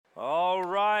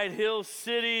right, Hill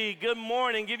City, good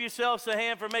morning. Give yourselves a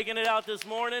hand for making it out this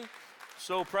morning.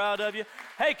 So proud of you.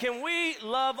 Hey, can we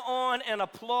love on and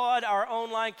applaud our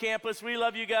online campus? We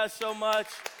love you guys so much.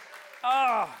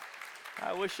 I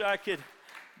wish I could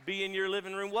be in your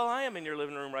living room. Well, I am in your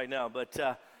living room right now, but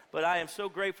I am so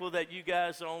grateful that you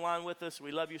guys are online with us.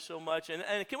 We love you so much. And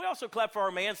can we also clap for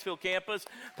our Mansfield campus?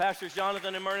 Pastors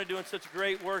Jonathan and Myrna doing such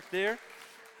great work there.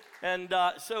 And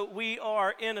so we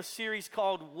are in a series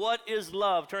called What is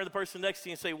Love? Turn to the person next to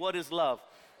you and say, what is love?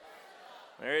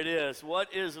 There it is.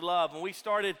 What is love? And we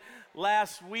started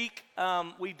last week.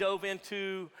 We dove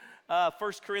into 1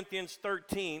 Corinthians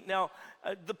 13. Now,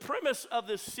 the premise of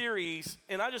this series,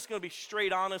 and I'm just going to be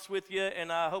straight honest with you,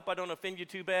 and I hope I don't offend you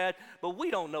too bad, but we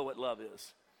don't know what love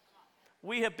is.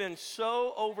 We have been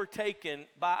so overtaken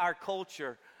by our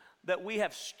culture that we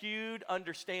have skewed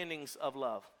understandings of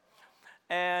love.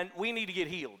 And we need to get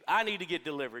healed. I need to get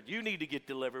delivered. You need to get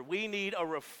delivered. We need a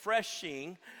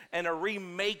refreshing and a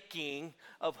remaking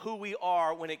of who we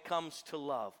are when it comes to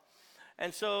love.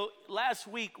 And so last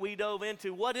week we dove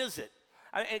into what is it?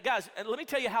 And guys, let me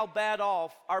tell you how bad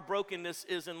off our brokenness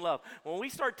is in love. When we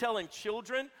start telling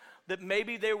children that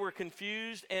maybe they were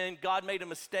confused and God made a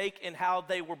mistake in how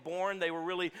they were born, they were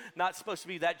really not supposed to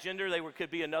be that gender, could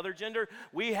be another gender,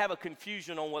 we have a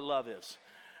confusion on what love is.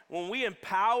 When we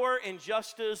empower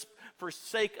injustice for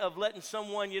sake of letting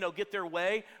someone, get their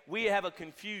way, we have a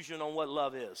confusion on what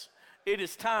love is. It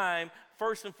is time,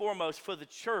 first and foremost, for the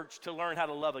church to learn how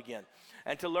to love again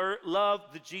and to love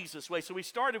the Jesus way. So we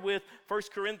started with 1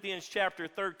 Corinthians chapter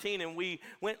 13, and we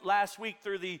went last week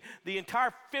through the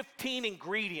entire 15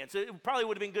 ingredients. It probably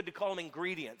would have been good to call them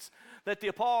ingredients that the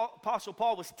Apostle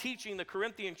Paul was teaching the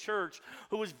Corinthian church,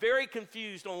 who was very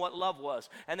confused on what love was.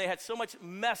 And they had so much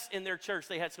mess in their church.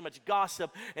 They had so much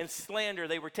gossip and slander.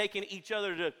 They were taking each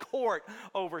other to court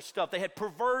over stuff. They had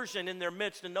perversion in their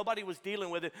midst, and nobody was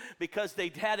dealing with it because they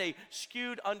had a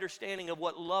skewed understanding of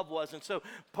what love was. And so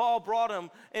Paul brought them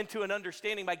into an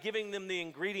understanding by giving them the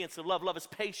ingredients of love. Love is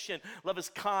patient. Love is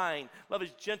kind. Love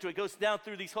is gentle. It goes down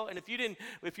through these whole, and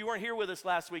if you weren't here with us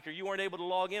last week or you weren't able to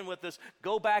log in with us,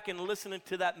 go back and listen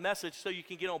to that message so you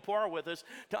can get on par with us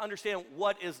to understand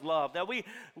what is love. Now,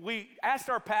 we asked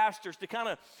our pastors to kind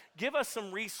of give us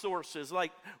some resources,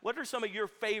 like what are some of your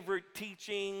favorite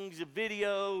teachings,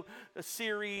 video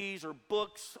series, or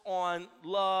books on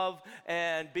love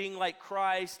and being like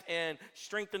Christ and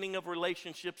strengthening of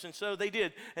relationships. And so they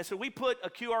did. And so we put a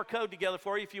QR code together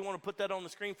for you. If you want to put that on the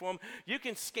screen for them, you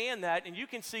can scan that and you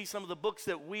can see some of the books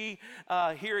that we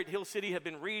here at Hill City have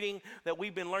been reading, that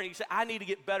we've been learning. You say, I need to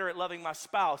get better at loving my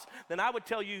spouse. Then I would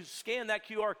tell you, scan that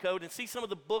QR code and see some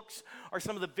of the books or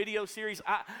some of the video series.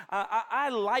 I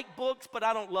like books, but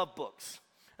I don't love books.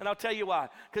 And I'll tell you why.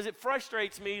 Because it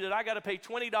frustrates me that I got to pay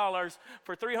 $20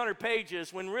 for 300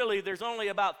 pages when really there's only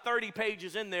about 30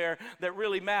 pages in there that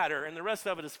really matter, and the rest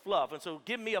of it is fluff. And so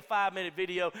give me a 5-minute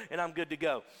video and I'm good to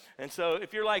go. And so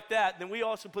if you're like that, then we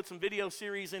also put some video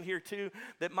series in here too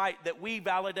that we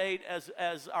validate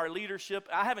as our leadership.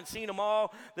 I haven't seen them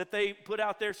all that they put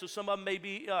out there, so some of them may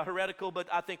be heretical, but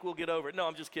I think we'll get over it. No,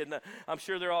 I'm just kidding. I'm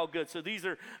sure they're all good. So these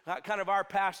are kind of our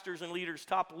pastors and leaders'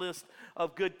 top list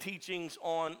of good teachings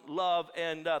on love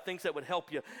and things that would help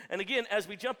you. And again, as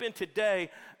we jump in today,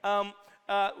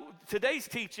 today's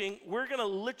teaching, we're going to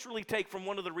literally take from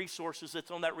one of the resources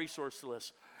that's on that resource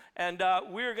list. And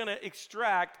we're going to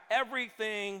extract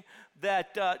everything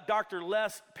that Dr.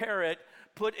 Les Parrott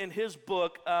put in his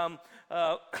book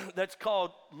that's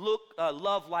called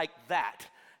Love Like That.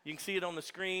 You can see it on the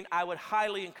screen. I would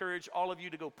highly encourage all of you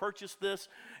to go purchase this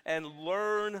and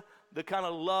learn the kind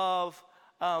of love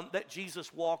that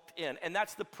Jesus walked in. And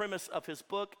that's the premise of his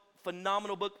book.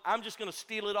 Phenomenal book. I'm just going to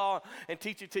steal it all and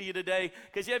teach it to you today.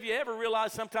 Because have you ever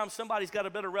realized sometimes somebody's got a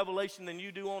better revelation than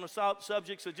you do on a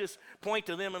subject, so just point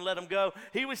to them and let them go?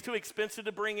 He was too expensive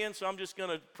to bring in, so I'm just going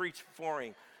to preach for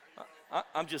him.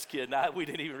 I'm just kidding. We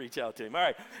didn't even reach out to him. All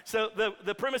right. So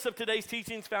the premise of today's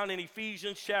teaching is found in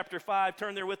Ephesians chapter 5.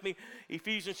 Turn there with me.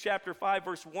 Ephesians chapter 5,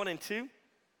 verse 1 and 2.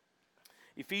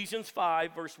 Ephesians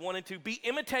 5, verse 1 and 2. Be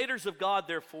imitators of God,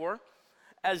 therefore,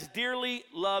 as dearly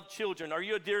loved children. Are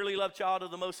you a dearly loved child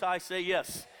of the Most High? Say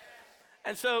yes.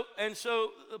 And so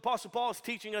the Apostle Paul is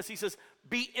teaching us, he says,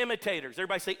 be imitators.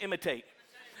 Everybody say imitate.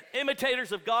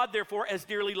 Imitators of God, therefore, as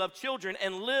dearly loved children,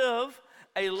 and live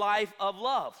a life of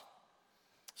love.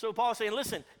 So Paul's saying,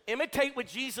 listen, imitate what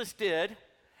Jesus did,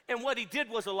 and what he did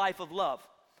was a life of love.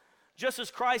 Just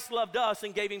as Christ loved us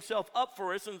and gave himself up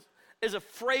for us, and is a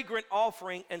fragrant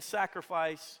offering and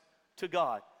sacrifice to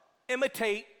God.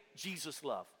 Imitate Jesus'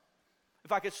 love.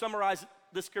 If I could summarize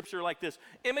the scripture like this,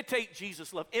 imitate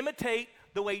Jesus' love. Imitate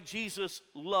the way Jesus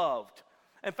loved.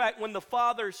 In fact, when the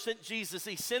Father sent Jesus,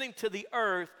 he sent him to the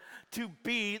earth to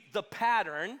be the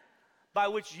pattern by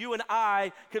which you and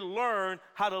I can learn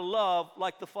how to love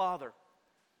like the Father.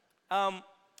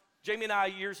 Jamie and I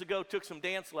years ago took some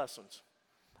dance lessons.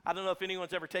 I don't know if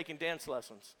anyone's ever taken dance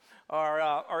lessons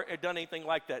or done anything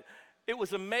like that. It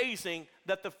was amazing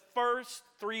that the first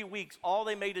 3 weeks, all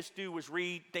they made us do was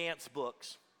read dance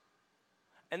books.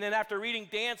 And then after reading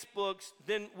dance books,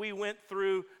 then we went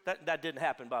through, that didn't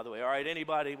happen, by the way, all right?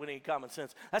 Anybody with any common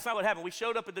sense? That's not what happened. We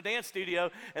showed up at the dance studio,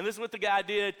 and this is what the guy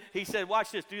did. He said,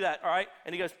 watch this, do that, all right?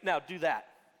 And he goes, now do that.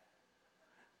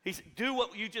 He said, do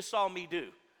what you just saw me do.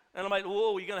 And I'm like,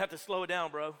 whoa, you're going to have to slow it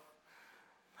down, bro.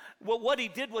 Well, what he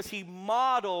did was he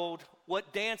modeled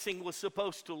what dancing was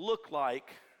supposed to look like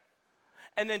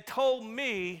and then told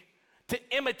me to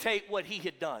imitate what he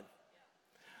had done.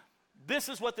 This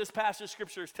is what this passage of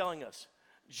Scripture is telling us.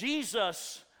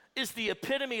 Jesus is the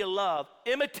epitome of love.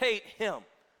 Imitate him.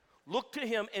 Look to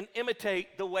him and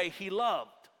imitate the way he loved.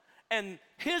 And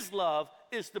his love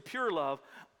is the pure love.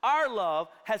 Our love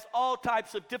has all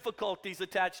types of difficulties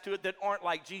attached to it that aren't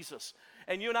like Jesus.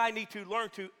 And you and I need to learn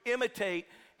to imitate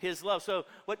his love. So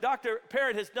what Dr.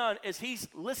 Parrott has done is he's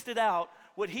listed out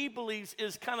what he believes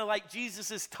is kind of like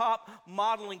Jesus's top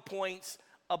modeling points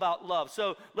about love.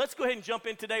 So let's go ahead and jump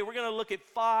in today. We're going to look at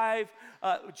 5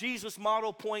 Jesus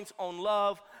model points on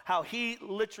love, how he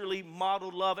literally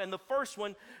modeled love. And the first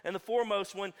one and the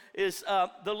foremost one is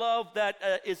the love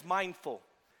that is mindful.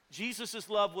 Jesus'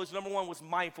 love was, number one, was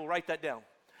mindful. Write that down.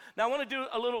 Now I want to do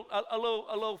a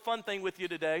little fun thing with you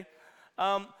today.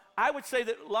 I would say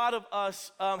that a lot of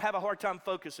us have a hard time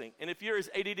focusing. And if you're as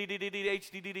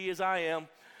ADD as I am,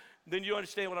 then you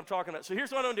understand what I'm talking about. So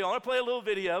here's what I'm going to do. I'm going to play a little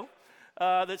video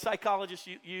that psychologists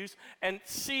use and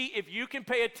see if you can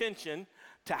pay attention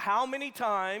to how many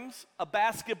times a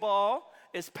basketball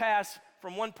is passed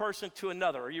from one person to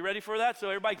another. Are you ready for that? So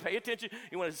everybody pay attention.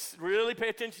 You want to really pay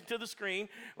attention to the screen.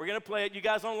 We're going to play it. You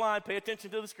guys online, pay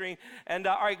attention to the screen. And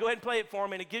all right, go ahead and play it for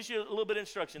me. And it gives you a little bit of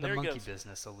instruction. There it goes. The monkey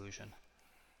business illusion.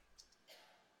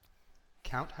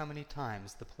 Count how many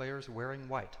times the players wearing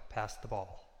white pass the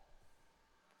ball.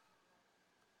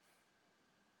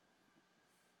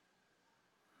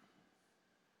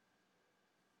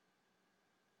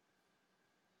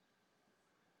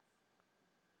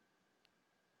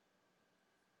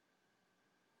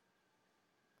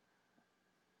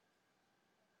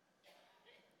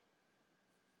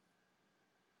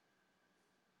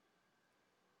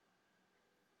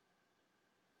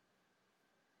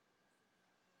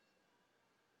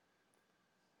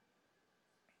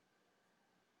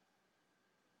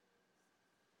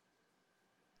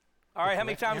 All right, how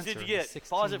many times did you get?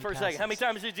 Pause it for a second. How many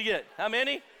times did you get? How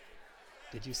many?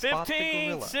 Did you spot 15,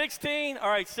 the gorilla? 16? All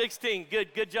right, 16.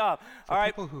 Good job. For all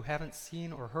right. people who haven't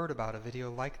seen or heard about a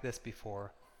video like this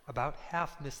before, about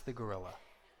half missed the gorilla.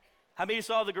 How many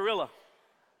saw the gorilla?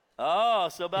 Oh,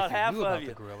 so about half of you.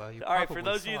 The gorilla, you all right, for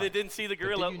those of you that didn't see the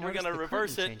gorilla, we're going to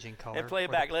reverse it and play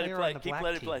it back. Let it play. Keep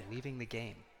letting it play. Leaving the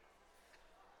game.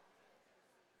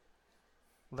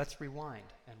 Let's rewind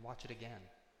and watch it again.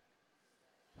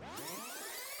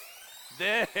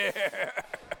 There. Here comes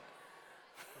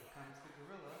the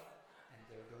gorilla, and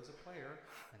there goes a player,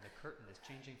 and the curtain is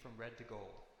changing from red to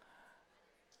gold.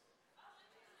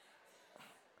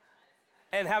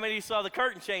 And how many saw the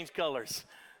curtain change colors?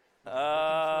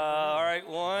 All right,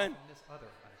 one.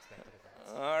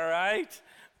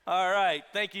 All right.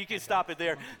 Thank you. You can stop it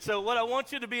there. So what we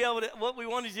wanted you to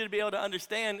be able to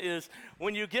understand is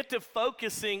when you get to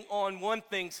focusing on one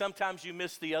thing, sometimes you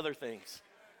miss the other things.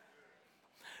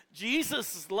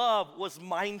 Jesus' love was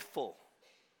mindful.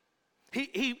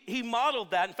 He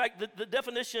modeled that. In fact, the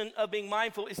definition of being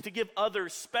mindful is to give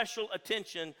others special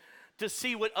attention to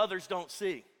see what others don't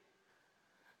see.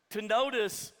 To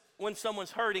notice when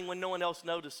someone's hurting when no one else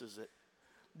notices it.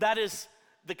 That is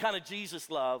the kind of Jesus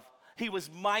love. He was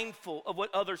mindful of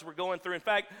what others were going through. In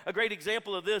fact, a great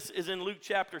example of this is in Luke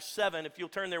chapter 7. If you'll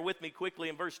turn there with me quickly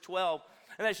in verse 12.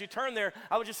 And as you turn there,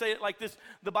 I would just say it like this.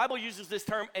 The Bible uses this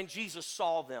term, and Jesus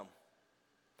saw them.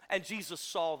 And Jesus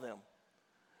saw them.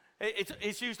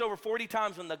 It's used over 40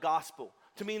 times in the gospel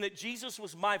to mean that Jesus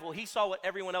was mindful. He saw what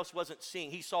everyone else wasn't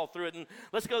seeing. He saw through it. And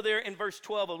let's go there in verse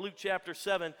 12 of Luke chapter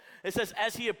 7. It says,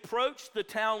 as he approached the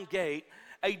town gate,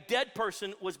 a dead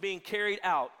person was being carried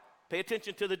out. Pay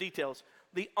attention to the details.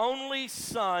 The only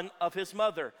son of his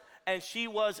mother, and she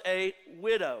was a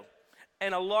widow.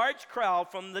 And a large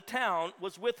crowd from the town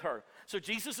was with her. So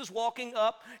Jesus is walking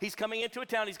up. He's coming into a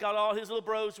town. He's got all his little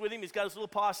bros with him. He's got his little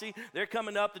posse. They're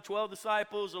coming up, the 12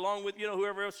 disciples, along with,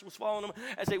 whoever else was following them.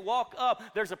 As they walk up,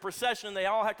 there's a procession. They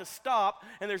all have to stop,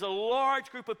 and there's a large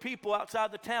group of people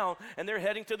outside the town, and they're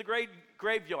heading to the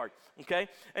graveyard, okay?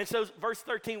 And so verse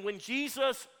 13, when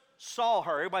Jesus saw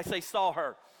her, everybody say saw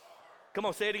her. Come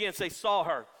on, say it again. Say saw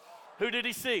her. Who did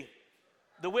he see?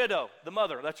 The widow, the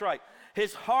mother. That's right.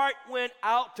 His heart went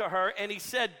out to her, and he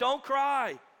said, don't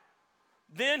cry.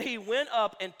 Then he went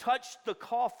up and touched the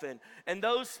coffin, and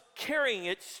those carrying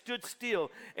it stood still.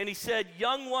 And he said,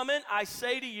 young man, I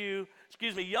say to you,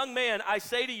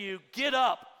 get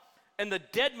up. And the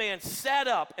dead man sat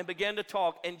up and began to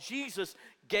talk, and Jesus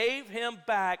gave him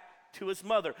back to his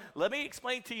mother. Let me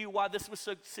explain to you why this was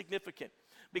so significant.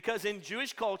 Because in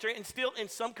Jewish culture, and still in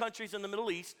some countries in the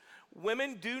Middle East,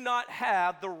 women do not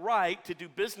have the right to do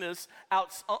business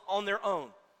out on their own.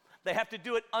 They have to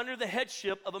do it under the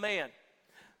headship of a man.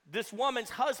 This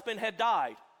woman's husband had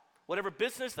died. Whatever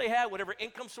business they had, whatever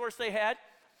income source they had,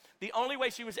 the only way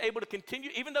she was able to continue,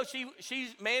 even though she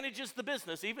manages the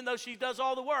business, even though she does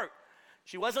all the work,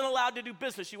 she wasn't allowed to do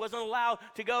business. She wasn't allowed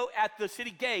to go at the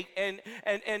city gate and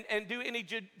do any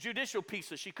judicial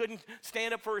pieces. She couldn't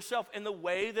stand up for herself in the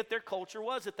way that their culture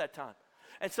was at that time.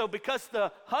 And so because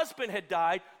the husband had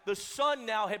died, the son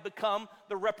now had become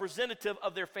the representative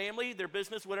of their family, their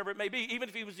business, whatever it may be, even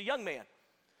if he was a young man.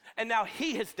 And now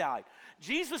he has died.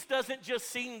 Jesus doesn't just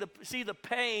see the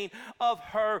pain of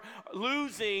her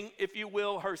losing, if you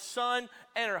will, her son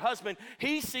and her husband.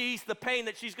 He sees the pain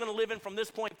that she's going to live in from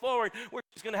this point forward, where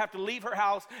she's going to have to leave her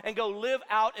house and go live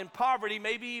out in poverty,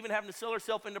 maybe even having to sell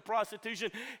herself into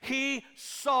prostitution. He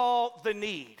saw the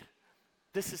need.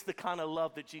 This is the kind of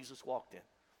love that Jesus walked in.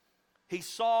 He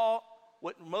saw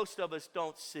what most of us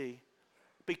don't see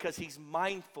because he's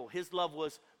mindful. His love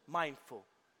was mindful,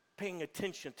 paying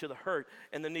attention to the hurt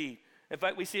and the need. In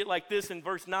fact, we see it like this in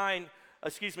verse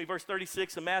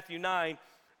 36 of Matthew 9.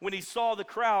 When he saw the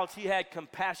crowds, he had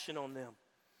compassion on them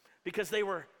because they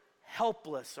were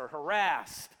helpless or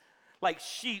harassed, like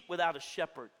sheep without a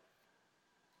shepherd.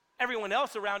 Everyone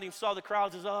else around him saw the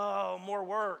crowds as, oh, more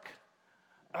work.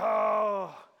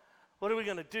 Oh, what are we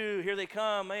going to do? Here they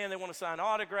come. Man, they want to sign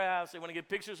autographs. They want to get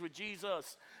pictures with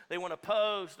Jesus. They want to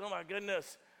post. Oh, my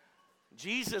goodness.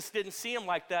 Jesus didn't see them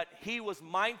like that. He was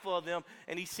mindful of them,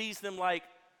 and he sees them like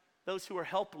those who are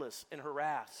helpless and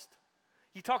harassed.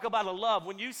 You talk about a love.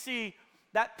 When you see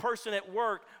that person at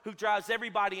work who drives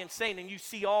everybody insane, and you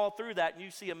see all through that, and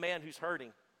you see a man who's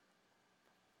hurting.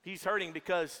 He's hurting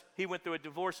because he went through a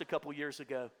divorce a couple years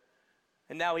ago,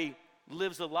 and now he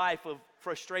lives a life of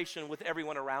frustration with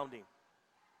everyone around him.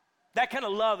 That kind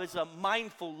of love is a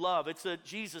mindful love. It's a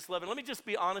Jesus love. And let me just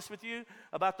be honest with you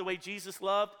about the way Jesus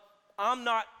loved. I'm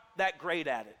not that great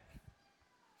at it.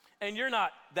 And you're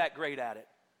not that great at it.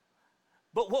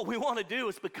 But what we want to do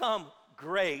is become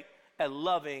great at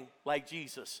loving like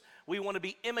Jesus. We want to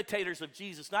be imitators of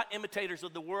Jesus, not imitators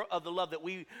of the world, of the love that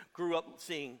we grew up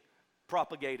seeing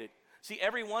propagated. See,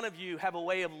 every one of you have a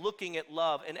way of looking at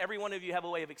love, and every one of you have a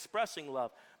way of expressing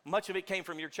love. Much of it came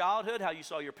from your childhood, how you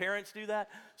saw your parents do that.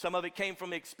 Some of it came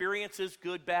from experiences,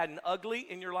 good, bad, and ugly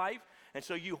in your life. And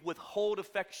so you withhold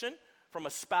affection from a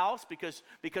spouse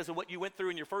because of what you went through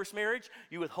in your first marriage.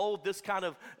 You withhold this kind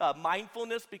of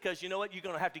mindfulness because you know what, you're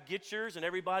going to have to get yours, and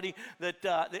everybody's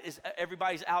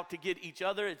out to get each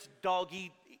other. It's dog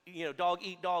eat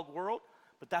dog world.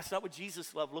 But that's not what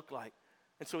Jesus' love looked like.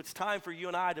 And so it's time for you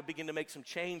and I to begin to make some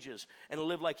changes and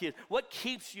live like His. What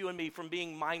keeps you and me from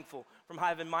being mindful, from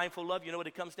having mindful love? You know what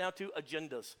it comes down to?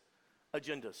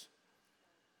 Agendas.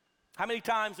 How many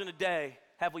times in a day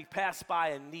have we passed by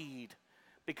a need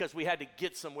because we had to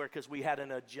get somewhere because we had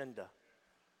an agenda?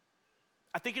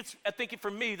 I think for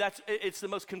me, it's the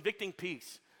most convicting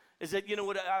piece. Is that, you know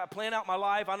what, I plan out my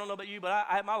life. I don't know about you, but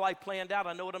I have my life planned out.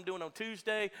 I know what I'm doing on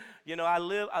Tuesday. You know, I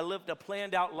lived a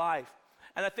planned out life.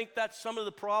 And I think that's some of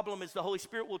the problem is the Holy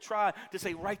Spirit will try to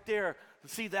say right there,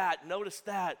 see that, notice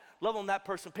that, love on that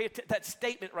person, pay attention, that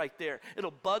statement right there.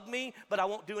 It'll bug me, but I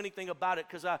won't do anything about it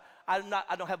because I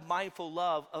don't have mindful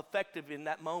love effective in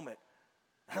that moment.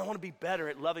 And I want to be better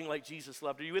at loving like Jesus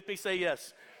loved. Are you with me? Say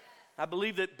yes. I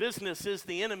believe that business is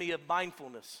the enemy of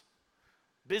mindfulness.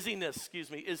 Busyness,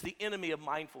 is the enemy of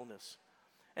mindfulness.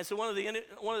 And so one of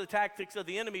the tactics of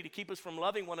the enemy to keep us from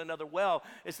loving one another well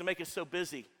is to make us so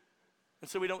busy. And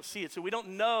so we don't see it. So we don't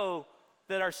know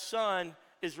that our son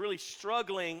is really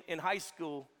struggling in high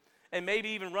school and maybe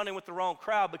even running with the wrong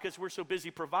crowd because we're so busy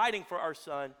providing for our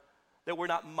son that we're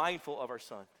not mindful of our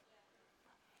son.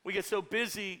 We get so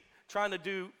busy trying to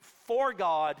do for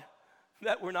God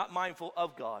that we're not mindful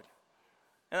of God.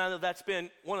 And I know that's been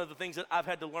one of the things that I've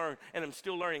had to learn, and I'm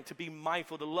still learning, to be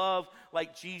mindful, to love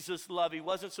like Jesus loved. He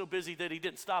wasn't so busy that he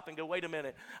didn't stop and go, wait a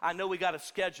minute, I know we got a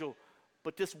schedule,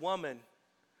 but this woman,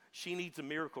 she needs a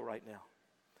miracle right now.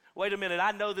 Wait a minute,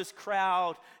 I know this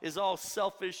crowd is all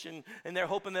selfish and they're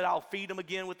hoping that I'll feed them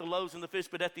again with the loaves and the fish,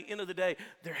 but at the end of the day,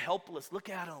 they're helpless. Look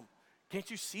at them. Can't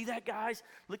you see that, guys?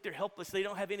 Look, they're helpless. They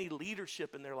don't have any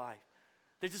leadership in their life.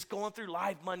 They're just going through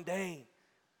life mundane.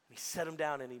 He set them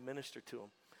down and he ministered to them.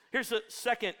 Here's the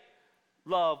second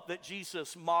love that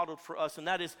Jesus modeled for us, and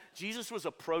that is Jesus was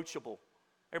approachable.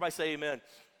 Everybody say amen.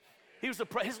 His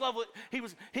love,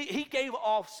 he gave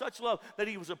off such love that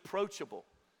he was approachable.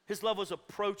 His love was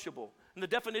approachable. And the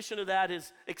definition of that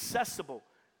is accessible,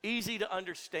 easy to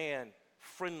understand,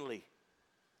 friendly.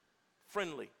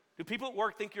 Friendly. Do people at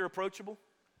work think you're approachable?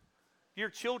 Do your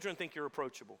children think you're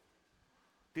approachable?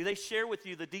 Do they share with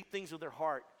you the deep things of their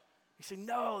heart? You say,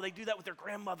 no, they do that with their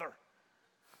grandmother.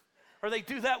 Or they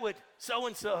do that with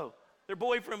so-and-so, their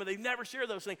boyfriend, but they never share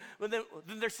those things. But then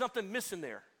there's something missing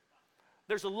there.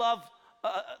 There's a love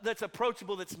that's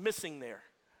approachable that's missing there.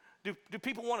 Do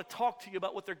people want to talk to you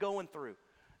about what they're going through?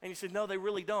 And you say, no, they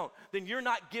really don't. Then you're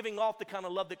not giving off the kind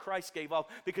of love that Christ gave off,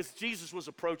 because Jesus was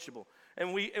approachable.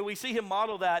 And we see him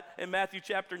model that in Matthew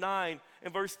chapter 9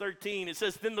 and verse 13. It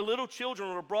says, then the little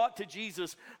children were brought to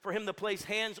Jesus for him to place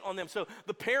hands on them. So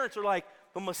the parents are like,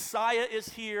 the Messiah is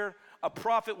here, a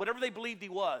prophet, whatever they believed he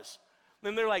was.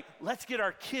 Then they're like, let's get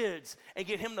our kids and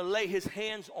get him to lay his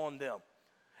hands on them.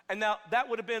 And now that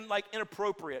would have been like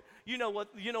inappropriate. You know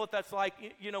what that's like,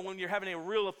 when you're having a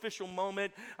real official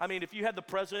moment. I mean, if you had the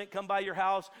president come by your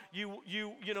house,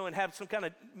 and have some kind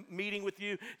of meeting with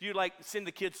you, you'd like send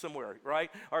the kids somewhere, right?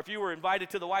 Or if you were invited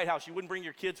to the White House, you wouldn't bring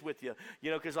your kids with you,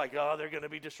 because like, oh, they're going to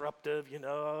be disruptive, I'm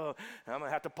going to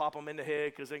have to pop them in the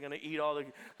head because they're going to eat all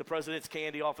the president's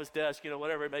candy off his desk,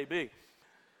 whatever it may be.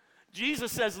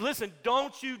 Jesus says, listen,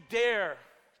 don't you dare,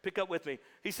 pick up with me.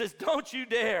 He says, don't you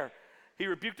dare. He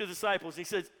rebuked the disciples. He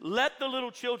says, let the little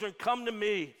children come to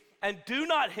me and do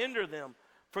not hinder them,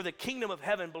 for the kingdom of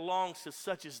heaven belongs to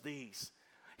such as these.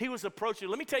 He was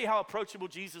approachable. Let me tell you how approachable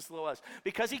Jesus was.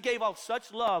 Because he gave off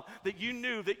such love that you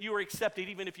knew that you were accepted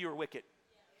even if you were wicked.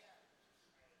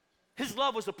 His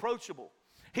love was approachable.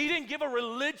 He didn't give a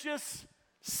religious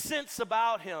sense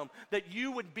about him that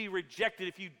you would be rejected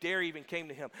if you dare even came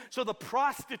to him. So the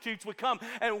prostitutes would come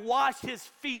and wash his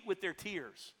feet with their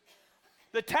tears.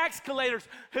 The tax collectors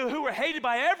who were hated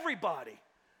by everybody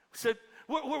said,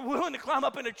 we're willing to climb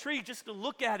up in a tree just to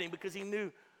look at him because he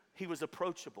knew he was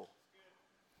approachable.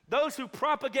 Those who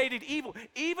propagated evil,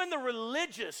 even the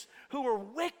religious who were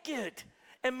wicked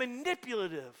and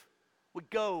manipulative, would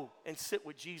go and sit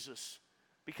with Jesus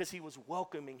because he was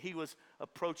welcoming, he was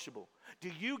approachable. Do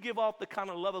you give off the kind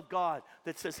of love of God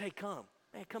that says, hey, come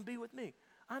be with me.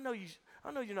 I know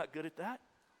you're not good at that.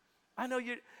 I know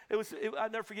I'll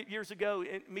never forget years ago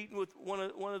meeting with one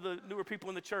of the newer people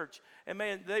in the church. And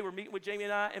man, they were meeting with Jamie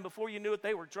and I, and before you knew it,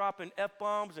 they were dropping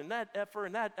F-bombs and that effer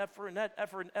and that effer and that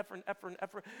effer and effer and effer and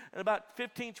effer. And about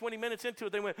 15, 20 minutes into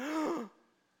it, they went,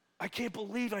 I can't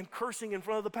believe I'm cursing in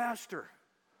front of the pastor.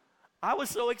 I was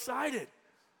so excited.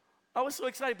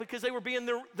 Because they were being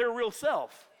their real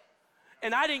self.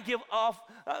 And I didn't give off,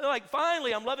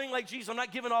 finally, I'm loving like Jesus. I'm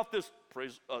not giving off this,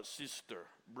 praise sister,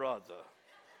 brother.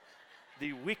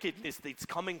 The wickedness that's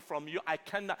coming from you,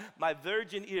 my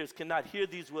virgin ears cannot hear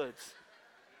these words.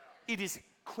 It is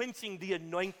quenching the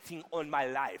anointing on my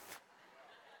life.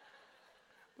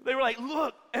 They were like,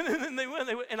 look, and then they went,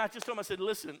 and I just told them, I said,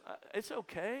 listen, it's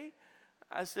okay.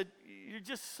 I said, you're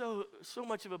just so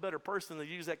much of a better person to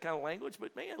use that kind of language,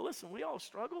 but man, listen, we all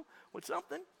struggle with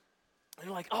something. And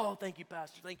they're like, oh, thank you,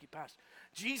 Pastor.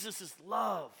 Jesus'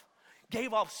 love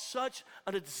gave off such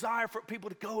a desire for people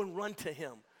to go and run to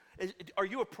him. Are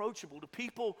you approachable to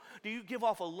people? Do you give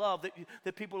off a love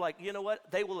that people are like, you know what?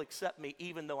 They will accept me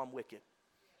even though I'm wicked,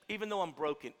 even though I'm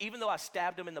broken, even though I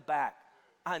stabbed them in the back.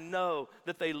 I know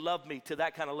that they love me to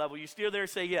that kind of level. You still there?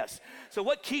 Say yes. So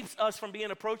what keeps us from being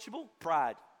approachable?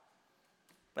 Pride.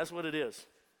 That's what it is.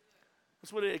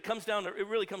 That's what it comes down to. It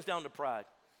really comes down to pride.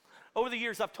 Over the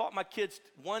years, I've taught my kids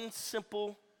one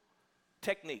simple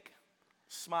technique: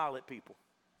 smile at people.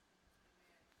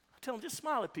 Tell them, just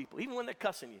smile at people, even when they're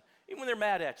cussing you, even when they're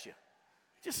mad at you.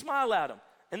 Just smile at them.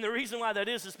 And the reason why that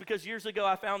is because years ago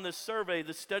I found this survey,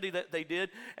 this study that they did,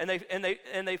 and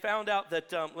they found out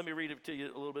that, let me read it to you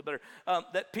a little bit better,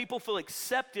 that people feel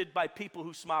accepted by people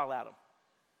who smile at them.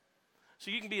 So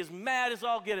you can be as mad as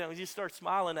all get at them, and you start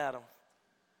smiling at them.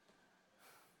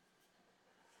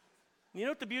 You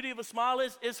know what the beauty of a smile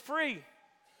is? It's free.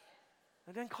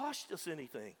 It doesn't cost us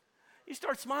anything. You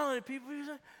start smiling at people, you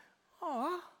say,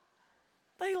 oh,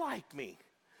 they like me.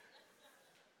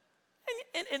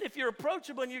 And if you're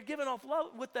approachable and you're giving off love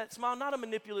with that smile, not a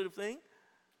manipulative thing,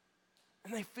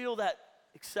 and they feel that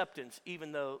acceptance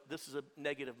even though this is a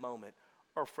negative moment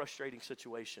or a frustrating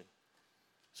situation.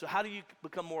 So how do you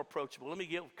become more approachable? Let me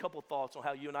give a couple thoughts on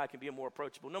how you and I can be more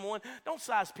approachable. Number one, don't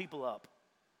size people up.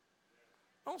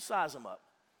 Don't size them up.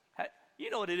 You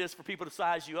know what it is for people to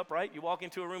size you up, right? You walk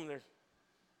into a room there.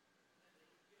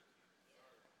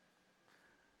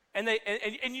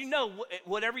 And you know,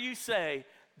 whatever you say,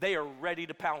 they are ready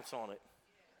to pounce on it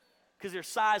because they're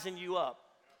sizing you up.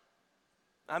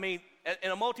 I mean,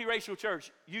 in a multiracial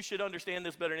church, you should understand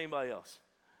this better than anybody else,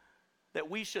 that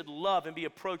we should love and be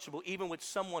approachable even with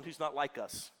someone who's not like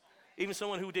us, even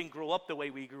someone who didn't grow up the way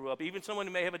we grew up, even someone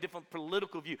who may have a different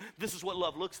political view. This is what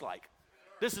love looks like.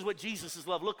 This is what Jesus'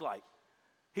 love looked like.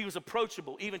 He was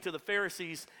approachable even to the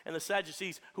Pharisees and the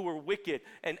Sadducees who were wicked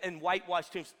and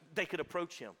whitewashed tombs. They could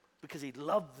approach him because he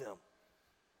loved them.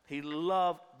 He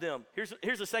loved them.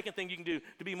 Here's the second thing you can do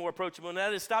to be more approachable, and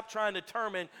that is stop trying to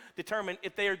determine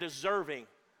if they are deserving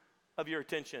of your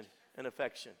attention and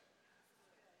affection.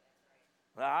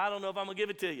 I don't know if I'm going to give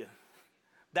it to you.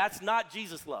 That's not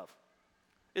Jesus' love.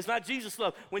 It's not Jesus'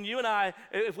 love. When you and I,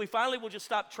 if we finally will just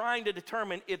stop trying to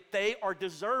determine if they are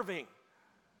deserving,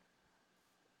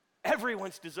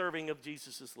 everyone's deserving of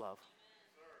Jesus' love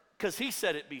because he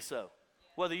said it be so,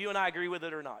 whether you and I agree with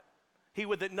it or not. He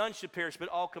would that none should perish, but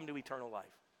all come to eternal life.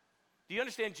 Do you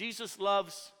understand? Jesus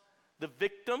loves the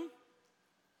victim,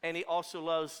 and he also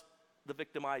loves the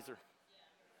victimizer.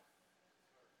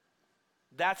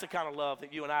 That's the kind of love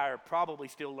that you and I are probably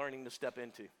still learning to step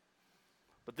into.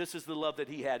 But this is the love that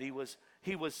he had. He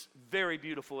was very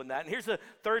beautiful in that. And here's the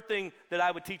third thing that I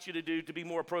would teach you to do to be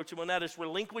more approachable, and that is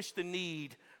relinquish the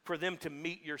need for them to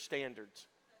meet your standards.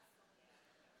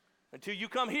 Until you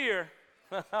come here,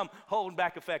 I'm holding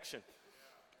back affection.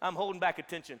 I'm holding back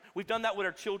attention. We've done that with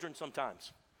our children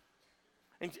sometimes.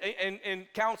 And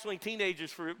counseling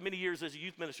teenagers for many years as a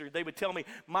youth minister, they would tell me,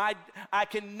 I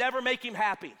can never make him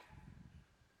happy.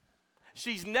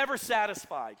 She's never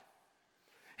satisfied.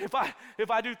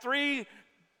 If I do 3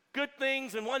 good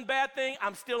things and 1 bad thing,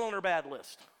 I'm still on her bad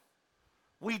list.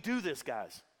 We do this,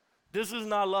 guys. This is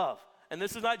not love, and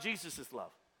this is not Jesus'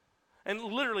 love. And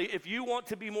literally, if you want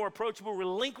to be more approachable,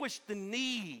 relinquish the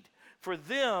need for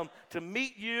them to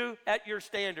meet you at your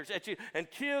standards.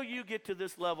 Until you get to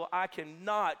this level, I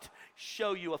cannot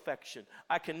show you affection.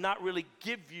 I cannot really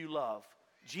give you love.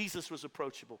 Jesus was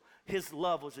approachable. His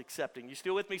love was accepting. You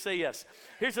still with me? Say yes.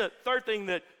 Here's a third thing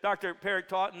that Dr. Perrick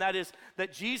taught, and that is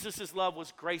that Jesus' love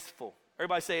was graceful.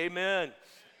 Everybody say amen.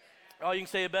 Oh, you can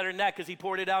say it better than that because he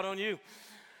poured it out on you.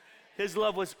 His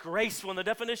love was graceful. And the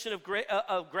definition of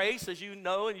grace, as you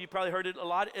know, and you probably heard it a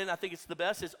lot, and I think it's the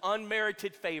best, is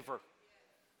unmerited favor.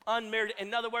 Unmerited.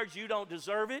 In other words, you don't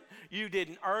deserve it. You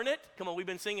didn't earn it. Come on, we've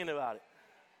been singing about it.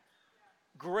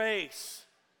 Grace.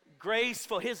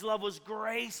 Graceful. His love was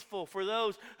graceful for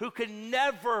those who could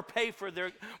never pay for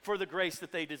the grace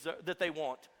that they deserve, that they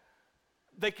want.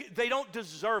 They don't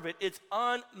deserve it. It's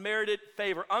unmerited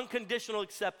favor. Unconditional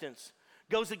acceptance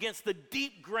goes against the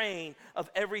deep grain of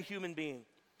every human being.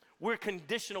 We're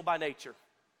conditional by nature.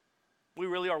 We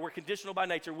really are. We're conditional by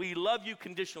nature. We love you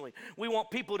conditionally. We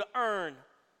want people to earn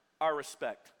our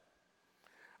respect.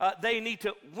 They need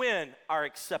to win our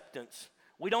acceptance.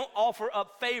 We don't offer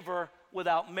up favor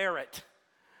without merit.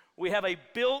 We have a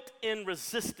built-in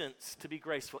resistance to be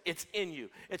graceful. It's in you.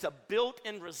 It's a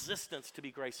built-in resistance to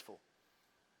be graceful.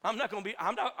 I'm not going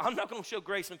to show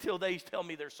grace until they tell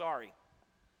me they're sorry.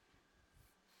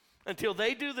 Until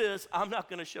they do this, I'm not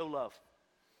going to show love.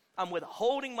 I'm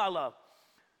withholding my love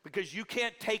because you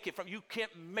can't take it from, you can't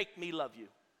make me love you.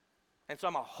 And so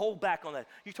I'm going to hold back on that.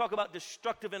 You talk about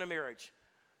destructive in a marriage,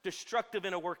 destructive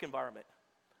in a work environment.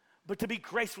 But to be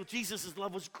graceful, Jesus'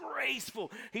 love was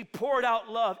graceful. He poured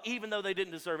out love even though they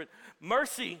didn't deserve it.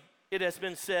 Mercy, it has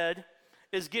been said,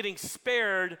 is getting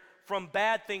spared from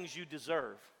bad things you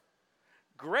deserve.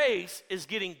 Grace is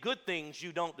getting good things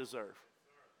you don't deserve.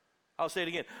 I'll say it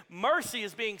again. Mercy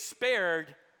is being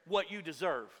spared what you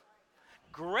deserve.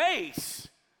 Grace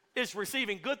is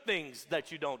receiving good things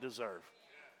that you don't deserve.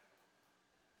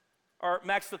 Or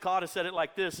Max Lucado said it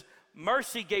like this: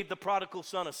 mercy gave the prodigal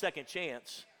son a second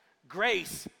chance.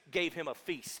 Grace gave him a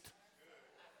feast.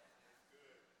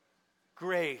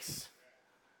 Grace.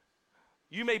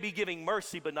 You may be giving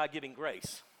mercy but not giving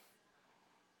grace.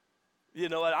 You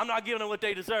know, I'm not giving them what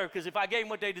they deserve, because if I gave them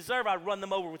what they deserve, I'd run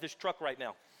them over with this truck right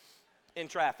now in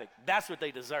traffic. That's what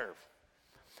they deserve.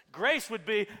 Grace would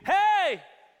be, hey,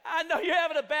 I know you're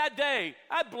having a bad day.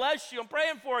 I bless you. I'm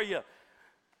praying for you.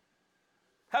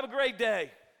 Have a great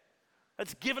day.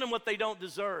 That's giving them what they don't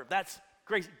deserve. That's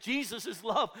grace. Jesus'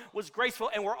 love was graceful,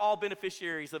 and we're all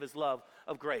beneficiaries of his love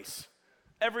of grace.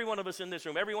 Every one of us in this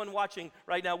room, everyone watching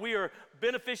right now, we are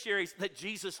beneficiaries that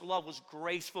Jesus' love was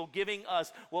graceful, giving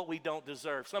us what we don't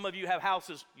deserve. Some of you have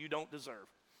houses you don't deserve.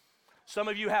 Some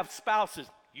of you have spouses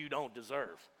you don't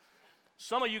deserve.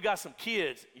 Some of you got some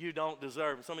kids you don't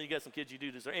deserve. And some of you got some kids you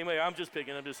do deserve. Anyway, I'm just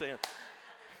saying.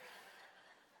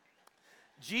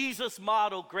 Jesus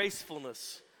modeled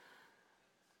gracefulness.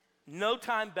 No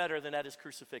time better than at his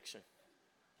crucifixion.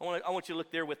 I want you to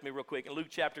look there with me real quick in Luke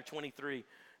chapter 23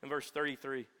 and verse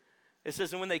 33. It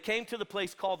says, and when they came to the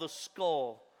place called the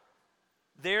Skull,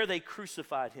 there they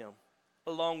crucified him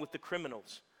along with the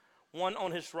criminals, one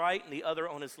on his right and the other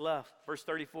on his left. Verse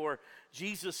 34,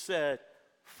 Jesus said,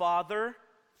 Father,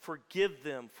 forgive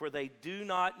them, for they do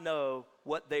not know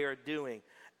what they are doing.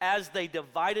 As they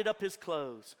divided up his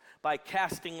clothes by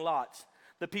casting lots,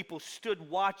 the people stood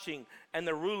watching, and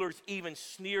the rulers even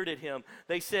sneered at him.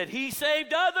 They said, he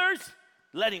saved others.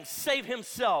 Let him save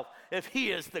himself if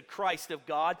he is the Christ of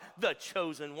God, the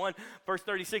chosen one. Verse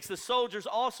 36, the soldiers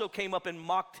also came up and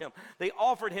mocked him. They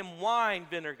offered him wine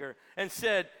vinegar and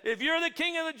said, if you're the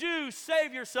king of the Jews,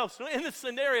 save yourself. So in this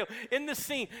scenario, in this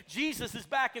scene, Jesus is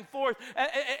back and forth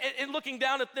and looking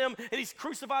down at them, and he's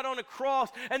crucified on a cross,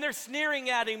 and they're sneering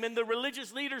at him, and the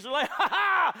religious leaders are like, ha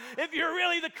ha, if you're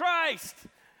really the Christ,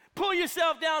 pull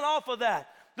yourself down off of that.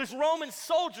 These Roman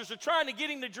soldiers are trying to get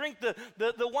him to drink the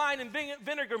wine and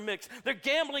vinegar mix. They're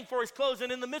gambling for his clothes, and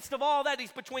in the midst of all that,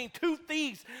 he's between two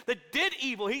thieves that did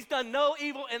evil. He's done no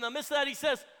evil. In the midst of that, he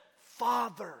says,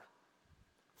 Father,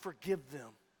 forgive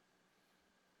them,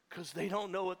 because they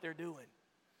don't know what they're doing.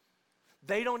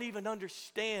 They don't even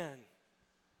understand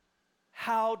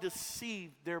how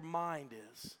deceived their mind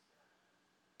is.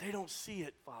 They don't see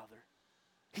it, Father.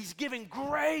 He's giving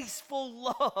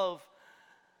graceful love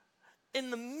in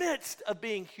the midst of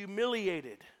being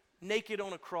humiliated, naked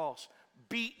on a cross,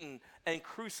 beaten and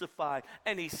crucified,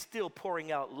 and he's still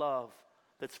pouring out love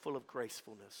that's full of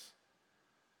gracefulness.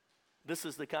 This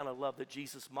is the kind of love that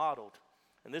Jesus modeled,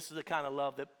 and this is the kind of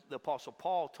love that the Apostle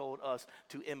Paul told us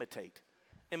to imitate.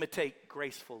 Imitate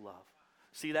graceful love.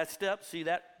 See that step? See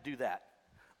that? Do that.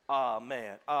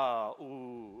 Man.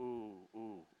 Ooh,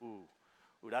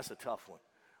 that's a tough one.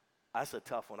 That's a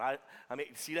tough one. I mean,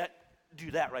 see that? Do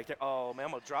that right there. Oh, man,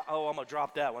 I'm going to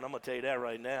drop that one. I'm going to tell you that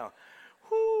right now.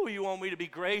 Whoo, you want me to be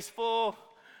graceful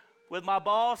with my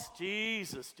boss?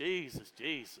 Jesus.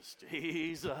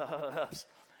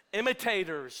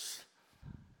 Imitators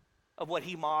of what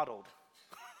he modeled.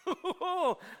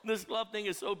 This love thing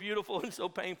is so beautiful and so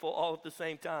painful all at the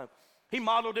same time. He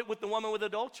modeled it with the woman with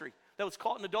adultery that was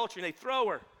caught in adultery, and they throw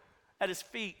her at his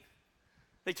feet.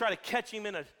 They try to catch him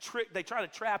in a trick. They try to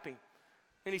trap him.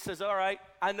 And he says, all right,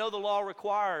 I know the law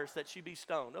requires that she be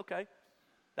stoned. Okay,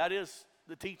 that is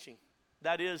the teaching.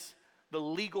 That is the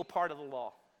legal part of the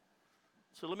law.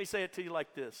 So let me say it to you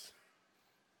like this.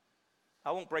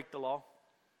 I won't break the law.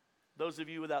 Those of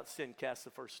you without sin, cast the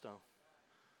first stone.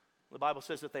 The Bible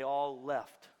says that they all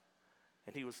left.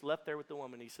 And he was left there with the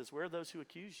woman. He says, where are those who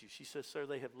accuse you? She says, sir,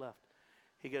 they have left.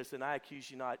 He goes, then I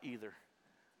accuse you not either.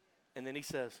 And then he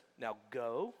says, now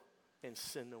go and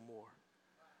sin no more.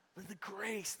 The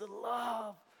grace, the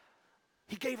love.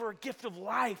 He gave her a gift of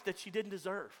life that she didn't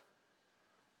deserve.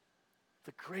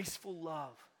 The graceful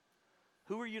love.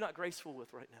 Who are you not graceful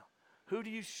with right now? Who do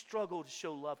you struggle to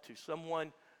show love to?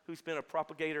 Someone who's been a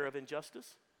propagator of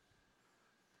injustice?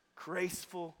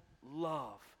 Graceful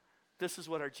love. This is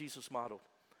what our Jesus modeled.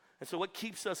 And so what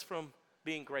keeps us from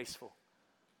being graceful?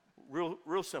 Real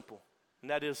simple. And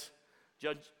that is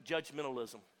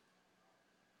judgmentalism.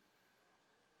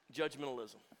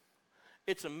 Judgmentalism.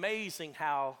 It's amazing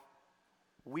how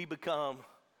we become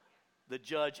the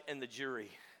judge and the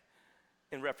jury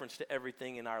in reference to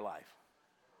everything in our life.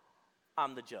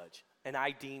 I'm the judge, and I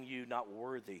deem you not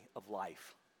worthy of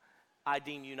life. I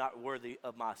deem you not worthy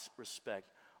of my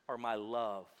respect or my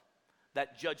love.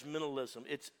 That judgmentalism,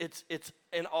 it's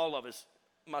in all of us,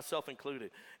 myself included.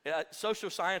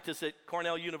 Social scientists at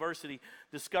Cornell University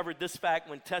discovered this fact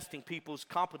when testing people's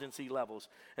competency levels.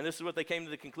 And this is what they came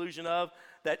to the conclusion of,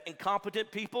 that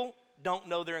incompetent people don't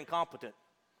know they're incompetent.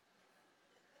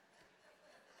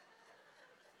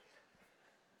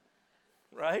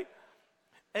 Right?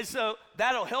 And so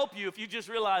that'll help you if you just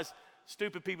realize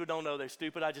stupid people don't know they're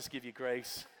stupid. I just give you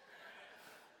grace.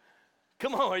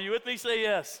 Come on, are you with me? Say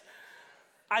yes.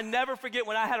 I never forget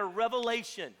when I had a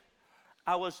revelation.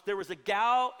 There was a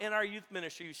gal in our youth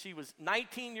ministry. She was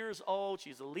 19 years old.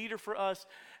 She's a leader for us.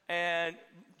 And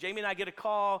Jamie and I get a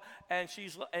call, and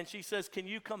she says, can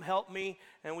you come help me?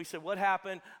 And we said, what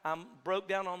happened? I'm broke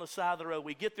down on the side of the road.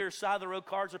 We get there, side of the road,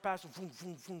 cars are passing, boom,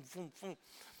 boom, boom, boom, boom.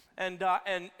 And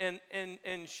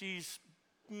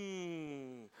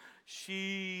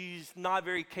she's not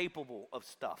very capable of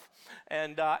stuff.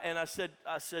 And I said,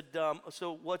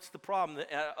 so what's the problem?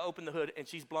 And I opened the hood, and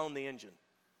she's blown the engine.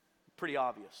 Pretty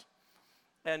obvious.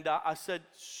 And I said,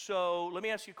 so let me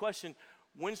ask you a question.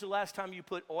 When's the last time you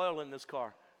put oil in this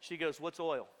car? She goes, what's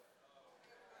oil?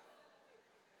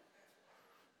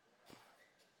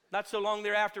 Not so long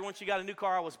thereafter, when she got a new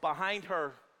car, I was behind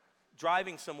her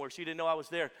driving somewhere. She didn't know I was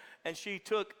there. And she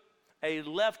took a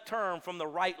left turn from the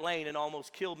right lane and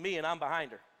almost killed me, and I'm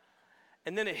behind her.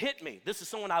 And then it hit me. This is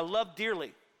someone I love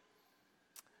dearly.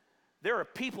 There are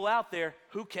people out there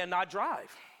who cannot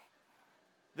drive.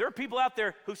 There are people out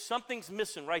there who something's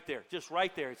missing right there. Just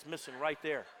right there. It's missing right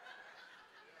there.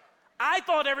 I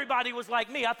thought everybody was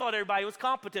like me. I thought everybody was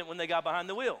competent when they got behind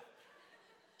the wheel.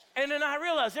 And then I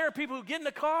realized there are people who get in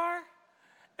the car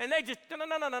and they just, they're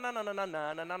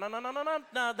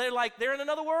like, they're in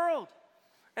another world.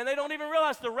 And they don't even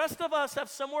realize the rest of us have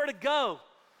somewhere to go.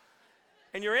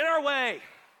 And you're in our way.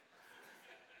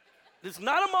 This is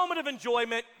not a moment of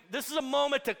enjoyment. This is a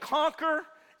moment to conquer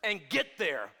and get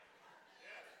there.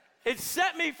 It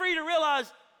set me free to realize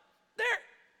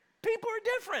people are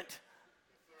different.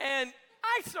 And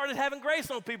I started having grace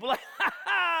on people like,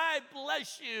 I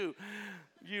bless you,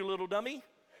 you little dummy.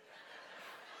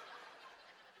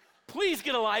 Please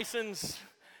get a license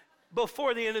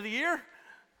before the end of the year.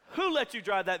 Who let you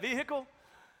drive that vehicle?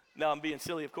 No, I'm being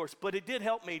silly, of course. But it did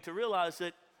help me to realize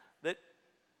that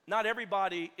not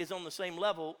everybody is on the same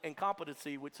level in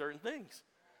competency with certain things.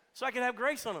 So I can have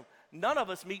grace on them. None of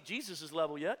us meet Jesus'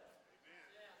 level yet.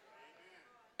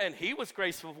 And he was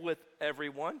graceful with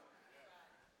everyone.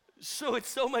 So it's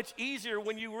so much easier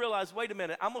when you realize, wait a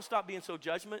minute, I'm going to stop being so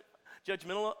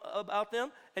judgmental about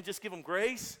them and just give them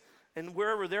grace. And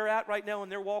wherever they're at right now in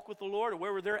their walk with the Lord, or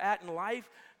wherever they're at in life,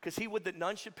 because he would that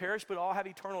none should perish but all have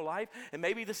eternal life. And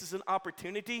maybe this is an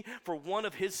opportunity for one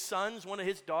of his sons, one of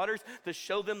his daughters, to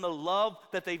show them the love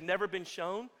that they've never been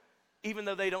shown, even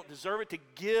though they don't deserve it, to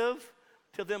give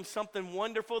to them something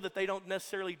wonderful that they don't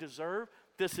necessarily deserve.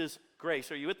 This is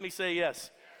grace. Are you with me? Say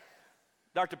yes.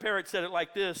 Dr. Parrott said it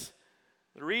like this: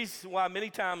 the reason why many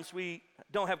times we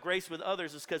don't have grace with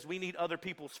others is because we need other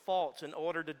people's faults in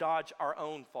order to dodge our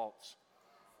own faults.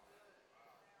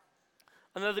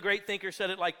 Another great thinker said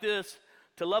it like this: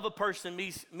 to love a person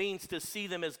means to see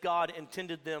them as God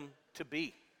intended them to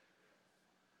be.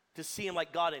 To see them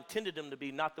like God intended them to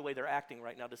be, not the way they're acting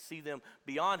right now. To see them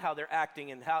beyond how they're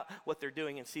acting and what they're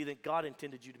doing, and see that God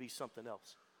intended you to be something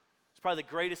else. It's probably the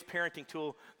greatest parenting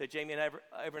tool that Jamie and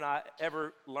I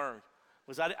ever learned.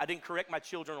 Was I didn't correct my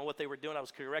children on what they were doing. I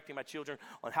was correcting my children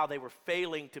on how they were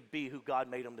failing to be who God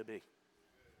made them to be.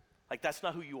 Like, that's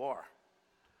not who you are.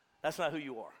 That's not who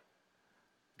you are.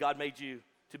 God made you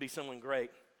to be someone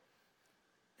great.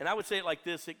 And I would say it like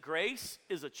this: that grace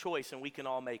is a choice and we can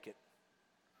all make it.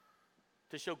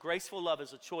 To show graceful love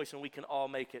is a choice and we can all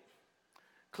make it.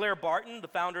 Claire Barton, the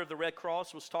founder of the Red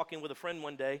Cross, was talking with a friend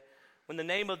one day when the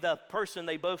name of the person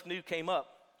they both knew came up.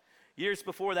 Years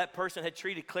before, that person had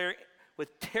treated Claire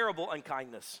with terrible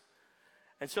unkindness.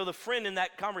 And so the friend in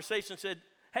that conversation said,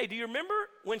 "Hey, do you remember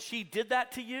when she did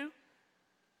that to you?"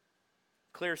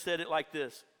 Claire said it like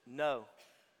this: "No,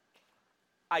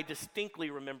 I distinctly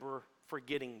remember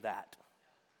forgetting that.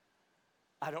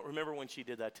 I don't remember when she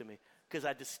did that to me, because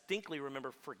I distinctly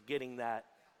remember forgetting that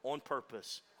on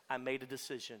purpose. I made a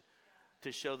decision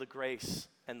to show the grace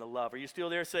and the love." Are you still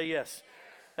there? Say yes.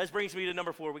 That brings me to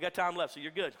number 4. We got time left, so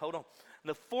you're good. Hold on.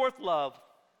 The fourth love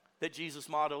that Jesus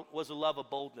modeled was a love of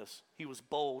boldness. He was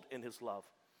bold in his love.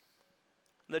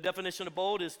 The definition of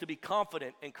bold is to be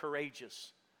confident and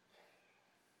courageous.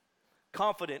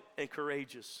 Confident and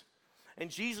courageous.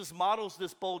 And Jesus models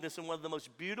this boldness in one of the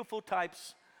most beautiful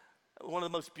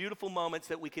moments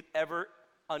that we could ever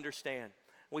understand.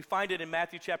 We find it in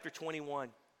Matthew chapter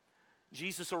 21.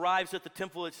 Jesus arrives at the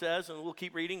temple, it says, and we'll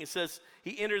keep reading. It says,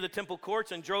 he entered the temple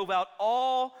courts and drove out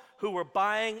all who were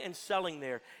buying and selling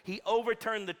there. He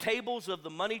overturned the tables of the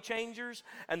money changers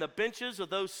and the benches of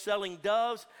those selling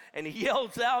doves, and he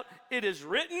yells out, "It is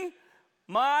written,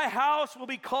 my house will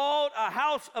be called a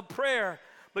house of prayer,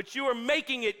 but you are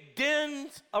making it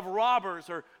dens of robbers,"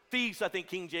 or thieves, I think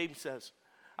King James says.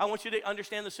 I want you to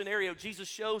understand the scenario. Jesus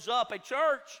shows up at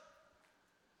church.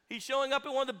 He's showing up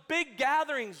at one of the big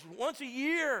gatherings once a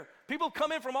year. People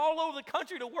come in from all over the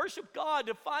country to worship God,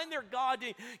 to find their God,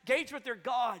 to engage with their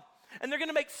God. And they're going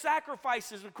to make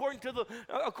sacrifices according to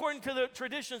the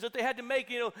traditions that they had to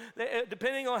make,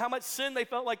 depending on how much sin they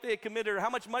felt like they had committed or how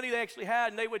much money they actually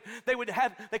had. And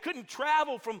they couldn't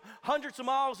travel from hundreds of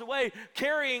miles away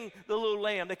carrying the little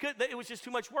lamb. It was just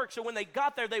too much work. So when they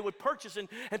got there, they would purchase, and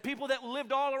people that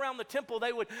lived all around the temple,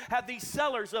 they would have these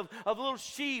sellers of little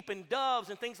sheep and doves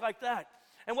and things like that.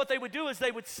 And what they would do is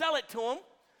they would sell it to them,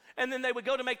 and then they would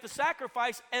go to make the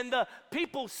sacrifice, and the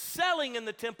people selling in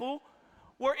the temple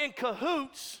were in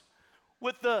cahoots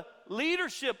with the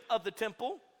leadership of the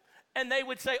temple, and they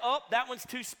would say, oh, that one's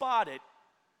too spotted.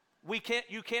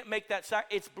 You can't make that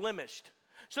it's blemished.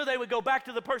 So they would go back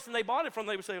to the person they bought it from.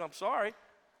 They would say, I'm sorry,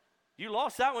 you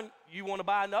lost that one. You want to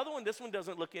buy another one? This one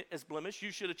doesn't look as blemished. You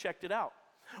should have checked it out.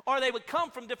 Or they would come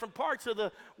from different parts of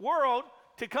the world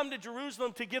to come to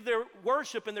Jerusalem to give their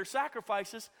worship and their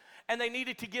sacrifices, and they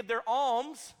needed to give their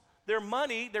alms, their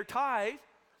money, their tithe,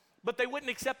 but they wouldn't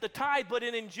accept the tithe, but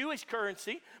in Jewish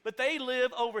currency. But they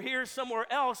live over here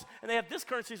somewhere else, and they have this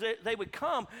currency. So they would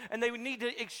come, and they would need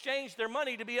to exchange their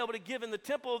money to be able to give in the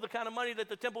temple the kind of money that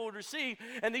the temple would receive.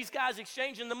 And these guys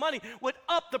exchanging the money would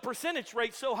up the percentage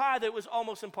rate so high that it was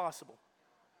almost impossible.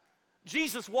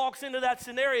 Jesus walks into that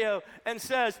scenario and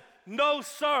says, no,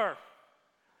 sir.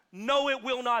 No, it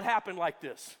will not happen like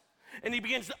this. And he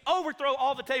begins to overthrow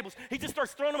all the tables. He just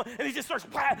starts throwing them, and he just starts,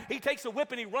 he takes a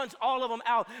whip and he runs all of them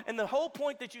out. And the whole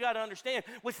point that you got to understand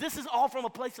was this is all from a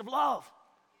place of love.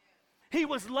 He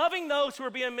was loving those who were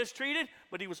being mistreated,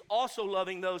 but he was also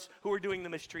loving those who were doing the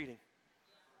mistreating.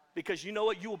 Because you know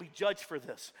what? You will be judged for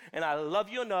this. And I love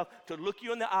you enough to look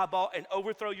you in the eyeball and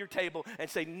overthrow your table and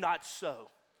say, not so.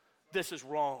 This is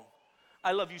wrong.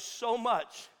 I love you so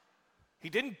much. He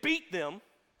didn't beat them.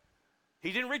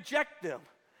 He didn't reject them.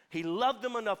 He loved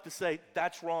them enough to say,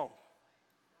 that's wrong.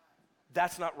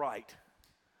 That's not right.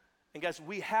 And guys,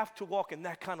 we have to walk in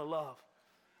that kind of love.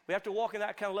 We have to walk in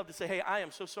that kind of love to say, hey, I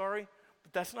am so sorry,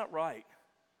 but that's not right.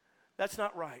 That's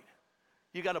not right.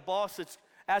 You got a boss that's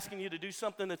asking you to do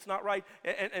something that's not right,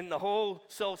 and the whole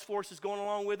sales force is going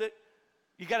along with it.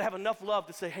 You got to have enough love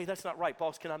to say, hey, that's not right.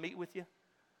 Boss, can I meet with you?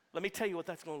 Let me tell you what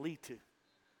that's going to lead to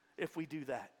if we do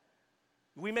that.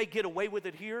 We may get away with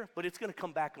it here, but it's going to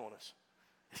come back on us.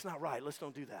 It's not right. Let's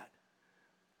don't do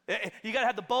that. You got to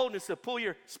have the boldness to pull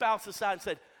your spouse aside and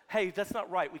say, hey, that's not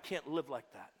right. We can't live like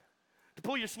that. To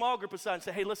pull your small group aside and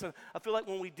say, hey, listen, I feel like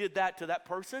when we did that to that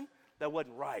person, that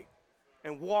wasn't right.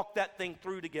 And walk that thing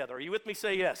through together. Are you with me?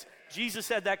 Say yes. Jesus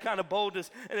had that kind of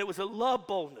boldness, and it was a love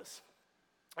boldness.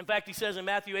 In fact, he says in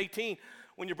Matthew 18,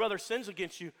 when your brother sins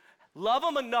against you, love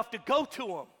him enough to go to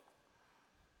him.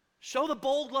 Show the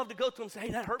bold love to go to him and say,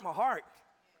 hey, that hurt my heart.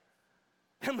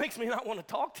 That makes me not want to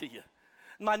talk to you.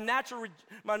 My natural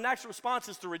response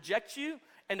is to reject you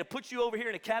and to put you over here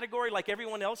in a category like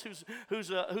everyone else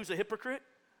who's a hypocrite.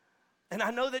 And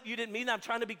I know that you didn't mean that. I'm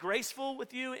trying to be graceful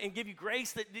with you and give you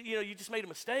grace that you just made a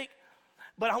mistake.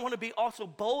 But I want to be also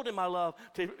bold in my love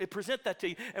to present that to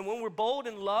you. And when we're bold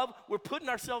in love, we're putting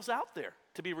ourselves out there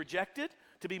to be rejected,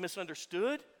 to be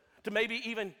misunderstood, to maybe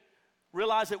even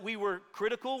realize that we were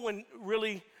critical when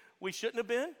really we shouldn't have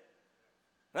been.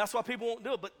 And that's why people won't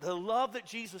do it. But the love that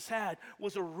Jesus had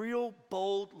was a real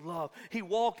bold love. He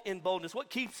walked in boldness. What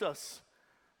keeps us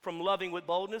from loving with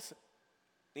boldness?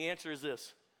 The answer is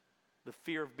this: the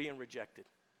fear of being rejected.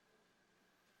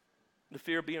 The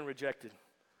fear of being rejected.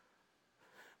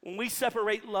 When we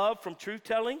separate love from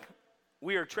truth-telling,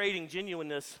 we are trading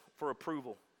genuineness for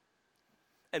approval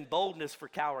and boldness for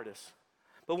cowardice.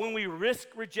 But when we risk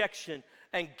rejection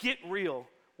and get real,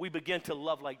 we begin to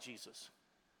love like Jesus.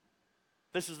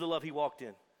 This is the love he walked in.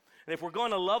 And if we're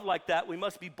going to love like that, we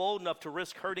must be bold enough to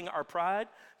risk hurting our pride,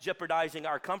 jeopardizing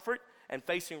our comfort, and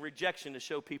facing rejection to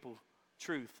show people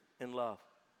truth and love.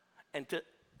 And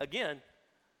again,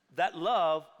 that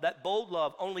love, that bold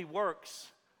love, only works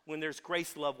when there's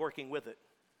grace love working with it.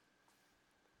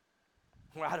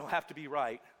 Well, I don't have to be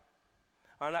right.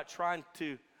 I'm not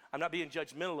being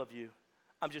judgmental of you.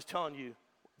 I'm just telling you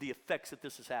the effects that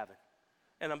this is having.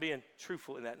 And I'm being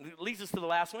truthful in that. And it leads us to the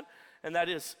last one, and that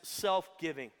is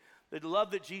self-giving. The love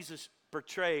that Jesus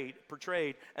portrayed,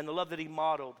 and the love that he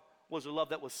modeled was a love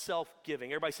that was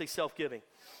self-giving. Everybody say self-giving.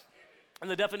 And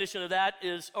the definition of that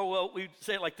is, we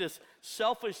say it like this: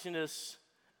 selfishness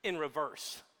in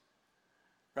reverse.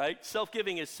 Right?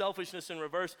 Self-giving is selfishness in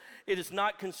reverse. It is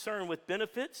not concerned with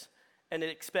benefits, and it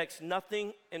expects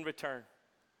nothing in return.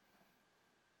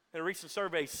 In a recent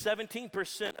survey,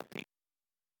 17% of people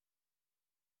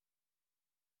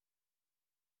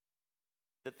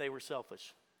that they were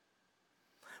selfish.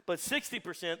 But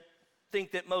 60%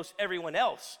 think that most everyone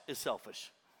else is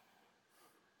selfish.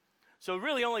 So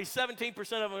really only 17% of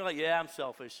them are like, yeah, I'm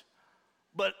selfish.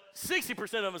 But 60%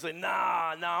 of them say,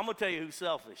 nah, I'm going to tell you who's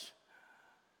selfish.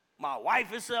 My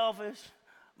wife is selfish.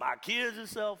 My kids are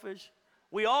selfish.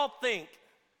 We all think,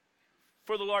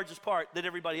 for the largest part, that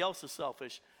everybody else is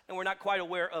selfish. And we're not quite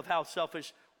aware of how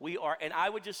selfish we are. And I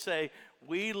would just say,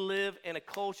 we live in a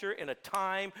culture, in a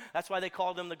time. That's why they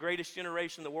call them the greatest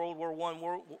generation, the World War I,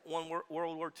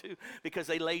 World War II, because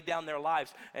they laid down their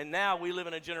lives. And now we live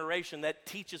in a generation that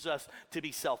teaches us to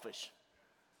be selfish.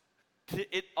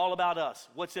 It's all about us.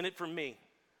 What's in it for me?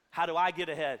 How do I get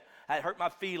ahead? I hurt my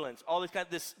feelings. All this kind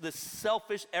of this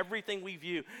selfish, everything we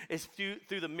view is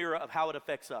through the mirror of how it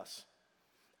affects us.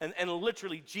 And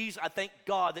literally, Jesus, I thank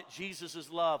God that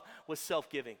Jesus' love was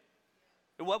self-giving.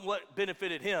 It wasn't what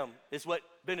benefited him, it's what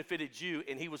benefited you,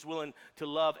 and he was willing to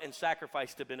love and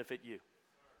sacrifice to benefit you.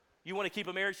 You want to keep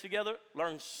a marriage together?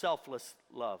 Learn selfless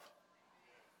love.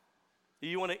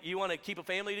 You want to keep a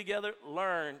family together?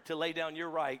 Learn to lay down your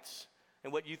rights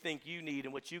and what you think you need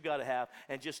and what you got to have,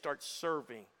 and just start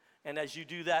serving. And as you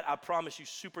do that, I promise you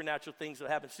supernatural things will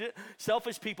happen.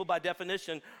 Selfish people, by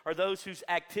definition, are those whose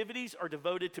activities are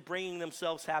devoted to bringing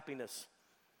themselves happiness.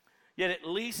 Yet at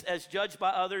least as judged by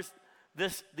others,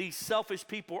 these selfish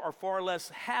people are far less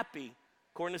happy,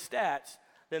 according to stats,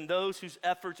 than those whose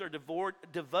efforts are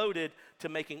devoted to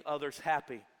making others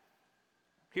happy.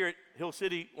 Here at Hill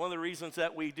City, one of the reasons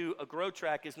that we do a Grow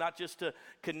Track is not just to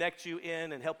connect you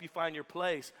in and help you find your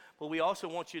place, but we also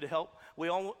want you to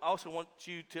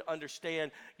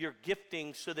understand your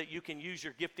giftings so that you can use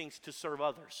your giftings to serve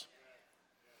others.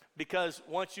 Because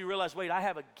once you realize, wait, I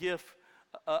have a gift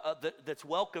that's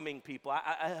welcoming people,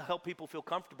 I help people feel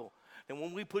comfortable. And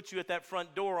when we put you at that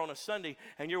front door on a Sunday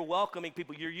and you're welcoming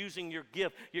people, you're using your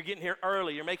gift, you're getting here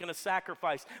early, you're making a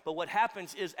sacrifice. But what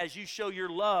happens is, as you show your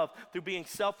love through being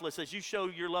selfless, as you show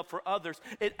your love for others,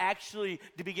 it actually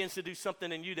begins to do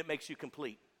something in you that makes you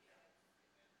complete.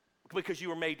 Because you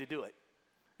were made to do it.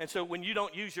 And so when you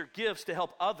don't use your gifts to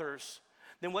help others,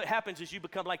 then what happens is you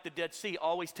become like the Dead Sea,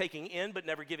 always taking in but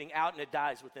never giving out, and it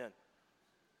dies within.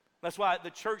 That's why the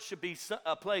church should be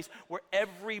a place where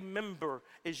every member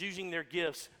is using their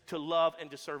gifts to love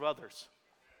and to serve others.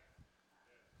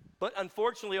 But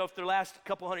unfortunately, over the last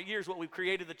couple hundred years, what we've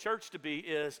created the church to be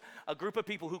is a group of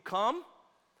people who come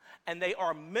and they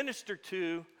are ministered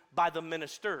to by the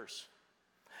ministers.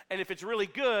 And if it's really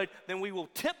good, then we will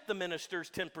tip the ministers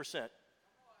 10%.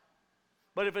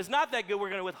 But if it's not that good, we're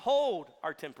going to withhold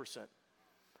our 10%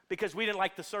 because we didn't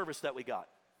like the service that we got.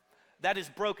 That is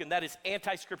broken. That is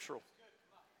anti-scriptural.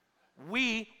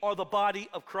 We are the body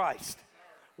of Christ.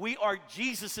 We are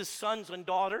Jesus' sons and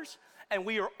daughters, and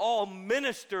we are all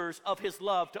ministers of his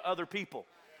love to other people.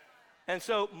 And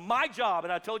so my job,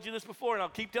 and I told you this before, and I'll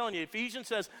keep telling you, Ephesians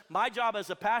says, my job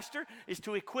as a pastor is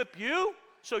to equip you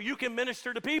so you can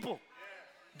minister to people.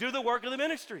 Do the work of the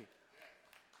ministry.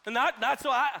 And not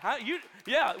so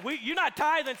you're not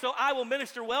tithing so I will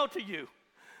minister well to you.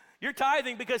 You're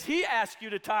tithing because he asked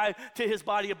you to tithe to his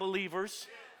body of believers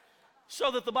so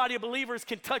that the body of believers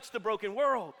can touch the broken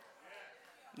world.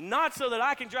 Not so that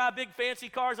I can drive big fancy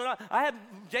cars.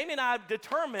 Jamie and I have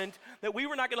determined that we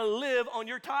were not going to live on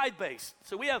your tithe base.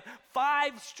 So we have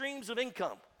 5 streams of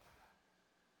income.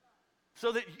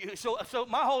 So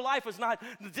my whole life is not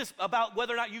just about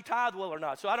whether or not you tithe well or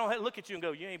not. So I don't have to look at you and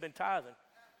go, you ain't been tithing.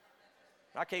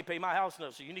 I can't pay my house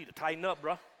note, so you need to tighten up,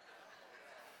 bro.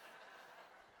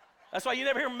 That's why you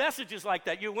never hear messages like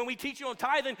that. When we teach you on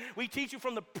tithing, we teach you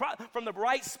from the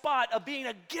right spot of being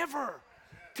a giver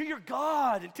to your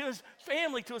God and to his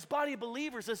family, to his body of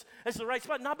believers. That's the right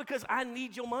spot, not because I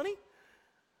need your money.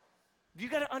 You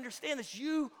got to understand this.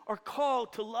 You are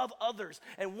called to love others.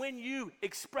 And when you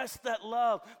express that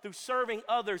love through serving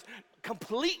others,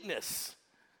 completeness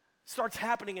starts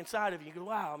happening inside of you. You go,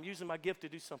 wow, I'm using my gift to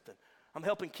do something. I'm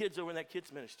helping kids over in that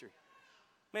kids ministry.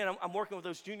 Man, I'm working with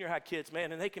those junior high kids,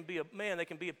 man, and they can be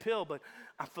a pill, but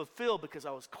I'm fulfilled because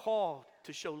I was called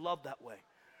to show love that way.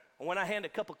 And when I hand a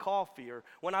cup of coffee or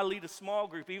when I lead a small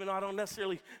group, even though I don't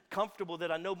necessarily comfortable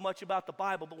that I know much about the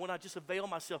Bible, but when I just avail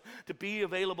myself to be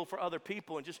available for other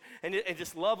people and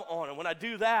just love on them, when I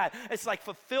do that, it's like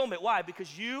fulfillment. Why?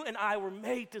 Because you and I were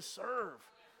made to serve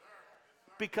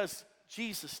because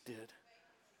Jesus did.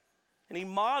 And he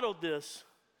modeled this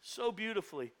so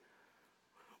beautifully.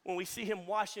 When we see him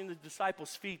washing the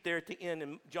disciples' feet there at the end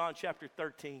in John chapter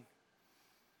 13.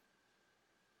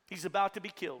 He's about to be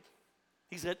killed.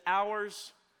 He's at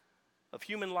hours of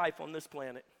human life on this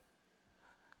planet.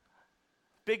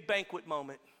 Big banquet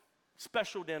moment,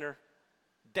 special dinner,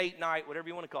 date night, whatever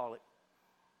you want to call it.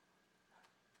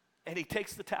 And he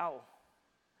takes the towel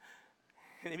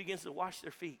and he begins to wash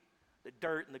their feet, the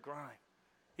dirt and the grime.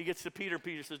 He gets to Peter, and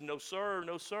Peter says, no, sir,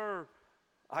 no, sir.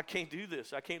 I can't do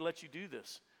this. I can't let you do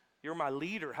this. You're my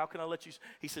leader. How can I let you?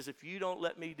 He says, if you don't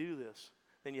let me do this,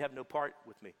 then you have no part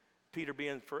with me. Peter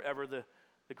being forever the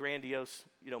grandiose,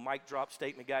 mic drop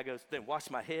statement guy goes, then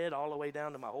wash my head all the way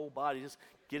down to my whole body. Just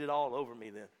get it all over me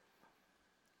then.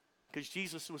 Because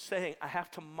Jesus was saying, I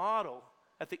have to model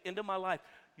at the end of my life.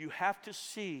 You have to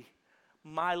see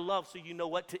my love so you know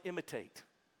what to imitate.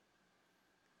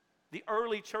 The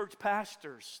early church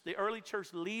pastors, the early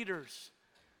church leaders,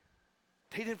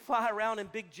 they didn't fly around in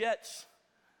big jets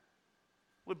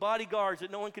with bodyguards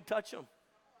that no one could touch them.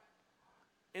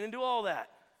 They didn't do all that.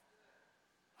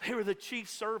 They were the chief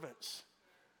servants.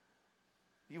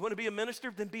 You want to be a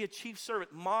minister? Then be a chief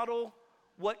servant.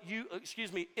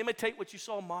 Imitate what you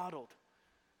saw modeled.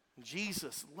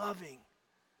 Jesus, loving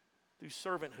through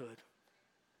servanthood.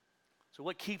 So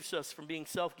what keeps us from being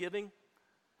self-giving?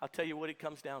 I'll tell you what it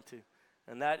comes down to,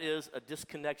 and that is a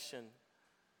disconnection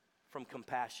from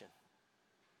compassion.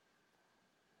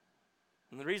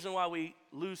 And the reason why we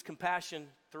lose compassion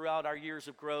throughout our years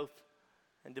of growth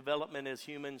and development as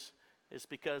humans is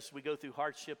because we go through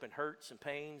hardship and hurts and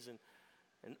pains and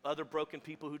other broken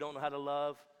people who don't know how to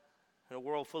love in a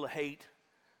world full of hate.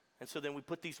 And so then we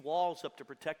put these walls up to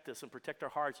protect us and protect our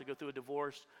hearts. We go through a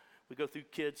divorce. We go through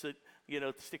kids that,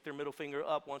 stick their middle finger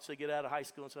up once they get out of high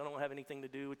school and say, I don't have anything to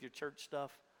do with your church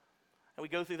stuff. And we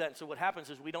go through that. And so what happens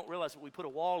is we don't realize that we put a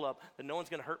wall up that no one's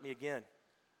going to hurt me again.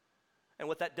 And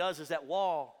what that does is that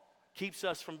wall keeps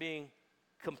us from being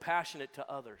compassionate to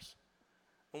others.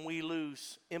 When we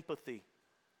lose empathy,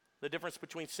 the difference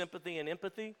between sympathy and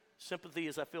empathy, sympathy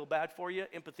is I feel bad for you.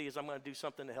 Empathy is I'm going to do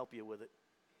something to help you with it.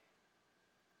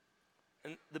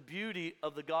 And the beauty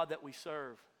of the God that we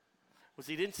serve was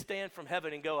he didn't stand from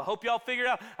heaven and go, I hope y'all figured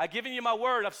out. I've given you my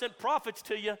word. I've sent prophets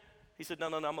to you. He said, no,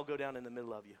 I'm going to go down in the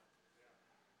middle of you.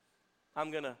 I'm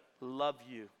going to love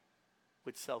you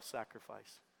with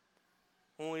self-sacrifice.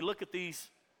 When we look at these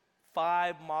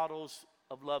 5 models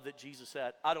of love that Jesus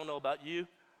had, I don't know about you,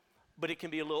 but it can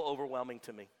be a little overwhelming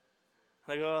to me.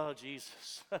 I go, oh,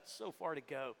 Jesus, that's so far to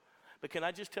go. But can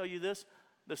I just tell you this?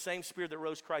 The same Spirit that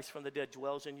rose Christ from the dead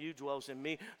dwells in you, dwells in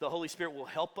me. The Holy Spirit will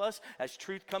help us as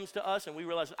truth comes to us and we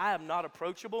realize I am not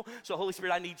approachable. So Holy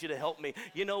Spirit, I need you to help me.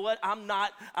 You know what? I'm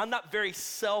very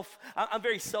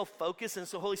self-focused, and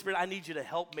so Holy Spirit, I need you to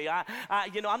help me.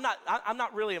 I'm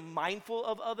not really mindful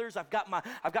of others. I've got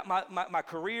my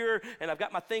career and I've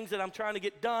got my things that I'm trying to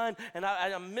get done, and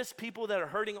I miss people that are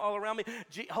hurting all around me.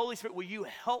 Holy Spirit, will you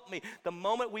help me? The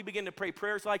moment we begin to pray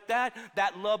prayers like that,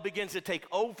 that love begins to take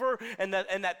over, and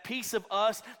that piece of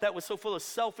us that was so full of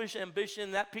selfish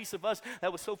ambition, that piece of us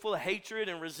that was so full of hatred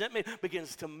and resentment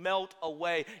begins to melt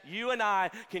away. You and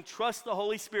I can trust the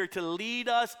Holy Spirit to lead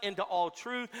us into all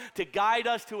truth, to guide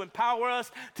us, to empower us,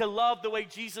 to love the way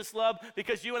Jesus loved,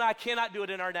 because you and I cannot do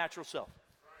it in our natural self.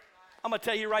 I'm going to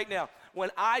tell you right now, when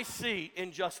I see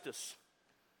injustice,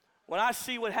 when I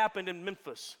see what happened in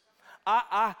Memphis,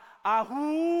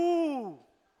 woo.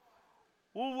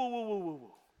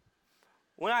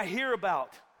 When I hear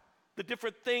about the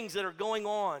different things that are going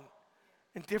on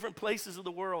in different places of the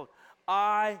world,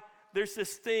 there's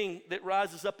this thing that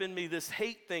rises up in me, this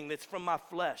hate thing that's from my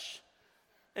flesh,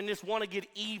 and just want to get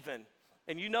even.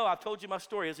 And I've told you my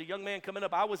story. As a young man coming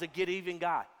up, I was a get even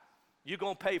guy. You're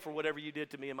going to pay for whatever you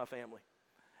did to me and my family.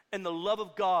 And the love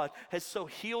of God has so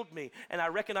healed me, and I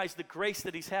recognize the grace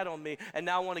that he's had on me, and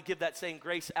now I want to give that same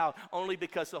grace out only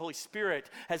because the Holy Spirit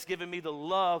has given me the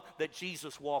love that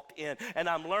Jesus walked in, and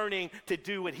I'm learning to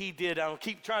do what he did. I'll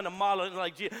keep trying to model it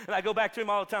like Jesus, and I go back to him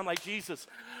all the time like, Jesus,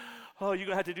 oh, you're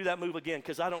going to have to do that move again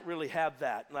because I don't really have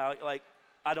that. Like,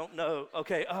 I don't know.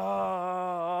 Okay,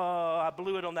 I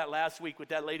blew it on that last week with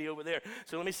that lady over there.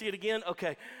 So let me see it again.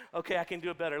 Okay, I can do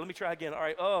it better. Let me try again. All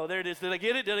right, there it is. Did I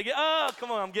get it? Oh,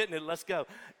 come on, I'm getting it. Let's go.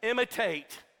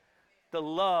 Imitate the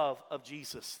love of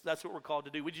Jesus. That's what we're called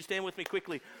to do. Would you stand with me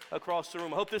quickly across the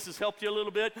room? I hope this has helped you a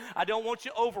little bit. I don't want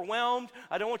you overwhelmed.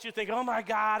 I don't want you to think, oh my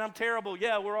God, I'm terrible.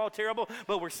 Yeah, we're all terrible,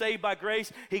 but we're saved by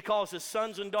grace. He calls us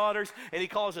sons and daughters, and he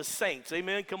calls us saints.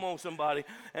 Amen? Come on, somebody.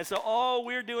 And so all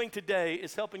we're doing today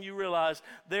is helping you realize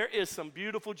there is some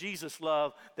beautiful Jesus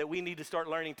love that we need to start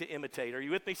learning to imitate. Are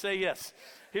you with me? Say yes.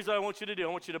 Here's what I want you to do.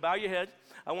 I want you to bow your head.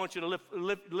 I want you to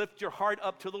lift your heart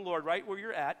up to the Lord right where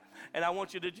you're at. And I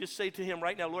want you to just say to him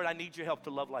right now, Lord, I need your help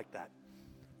to love like that.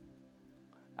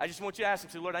 I just want you to ask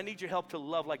him, say, Lord, I need your help to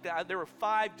love like that. There were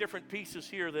 5 different pieces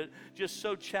here that just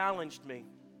so challenged me.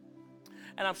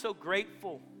 And I'm so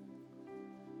grateful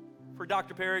for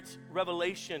Dr. Parrott's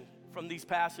revelation from these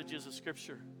passages of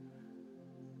Scripture.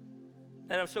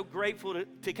 And I'm so grateful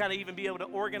to kind of even be able to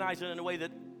organize it in a way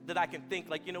that I can think,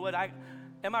 like, you know what,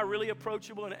 am I really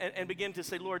approachable? And begin to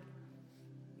say, Lord,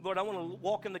 I want to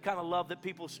walk in the kind of love that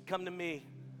people come to me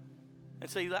and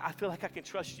say, I feel like I can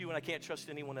trust you and I can't trust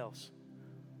anyone else.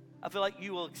 I feel like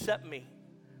you will accept me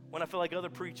when I feel like other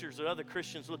preachers or other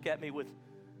Christians look at me with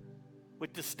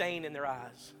disdain in their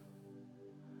eyes.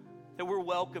 That we're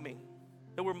welcoming,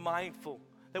 that we're mindful,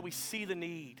 that we see the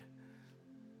need.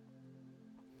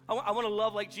 I want to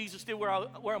love like Jesus did, where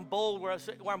I'm bold, where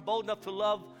I'm bold enough to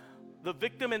love the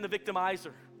victim and the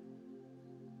victimizer,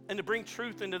 and to bring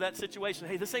truth into that situation.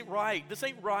 Hey, this ain't right. This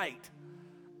ain't right.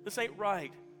 This ain't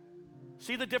right.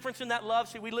 See the difference in that love?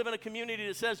 See, we live in a community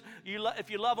that says if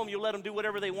you love them, you let them do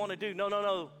whatever they want to do.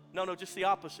 No, just the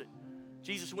opposite.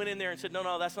 Jesus went in there and said,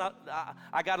 no, that's not,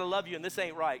 I got to love you, and this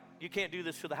ain't right. You can't do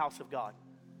this to the house of God.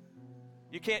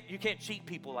 You can't cheat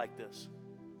people like this.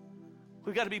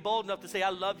 We've got to be bold enough to say,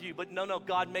 I love you, but no,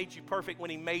 God made you perfect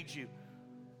when he made you.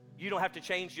 You don't have to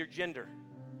change your gender.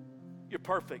 You're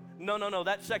perfect. No,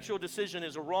 that sexual decision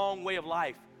is a wrong way of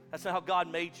life. That's not how God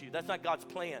made you. That's not God's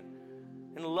plan.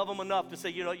 And love them enough to say,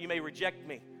 you know, you may reject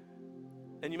me,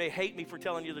 and you may hate me for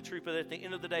telling you the truth, but at the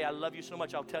end of the day, I love you so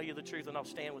much, I'll tell you the truth, and I'll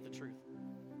stand with the truth.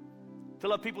 To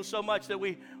love people so much that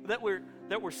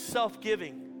we're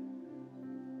self-giving,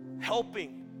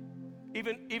 helping,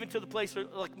 even to the place where,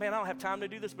 like, man, I don't have time to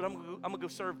do this, but I'm gonna go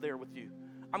serve there with you.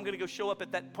 I'm gonna go show up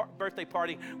at that birthday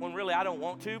party when really I don't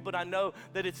want to, but I know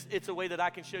that it's a way that I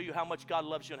can show you how much God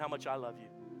loves you and how much I love you.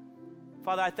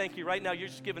 Father, I thank you right now. You're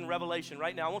just giving revelation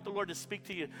right now. I want the Lord to speak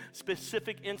to you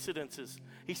specific incidences.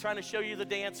 He's trying to show you the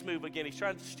dance move again. He's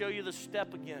trying to show you the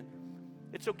step again.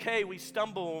 It's okay. We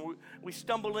stumble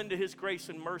into his grace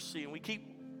and mercy, and we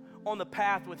keep on the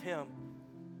path with him,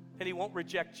 and he won't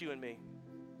reject you and me.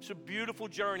 It's a beautiful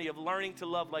journey of learning to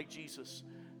love like Jesus,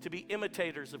 to be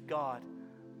imitators of God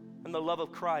and the love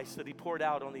of Christ that he poured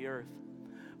out on the earth.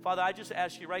 Father, I just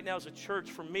ask you right now as a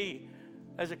church, for me,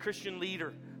 as a Christian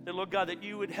leader, that, Lord God, that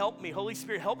you would help me. Holy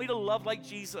Spirit, help me to love like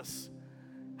Jesus.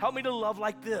 Help me to love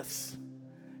like this.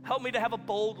 Help me to have a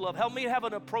bold love. Help me to have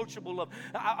an approachable love.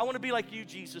 I want to be like you,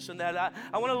 Jesus, in that.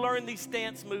 I want to learn these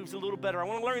dance moves a little better. I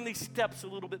want to learn these steps a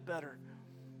little bit better.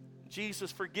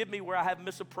 Jesus, forgive me where I have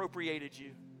misappropriated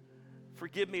you.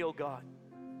 Forgive me, oh God.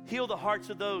 Heal the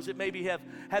hearts of those that maybe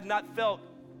have not felt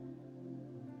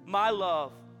my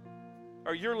love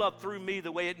or your love through me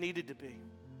the way it needed to be.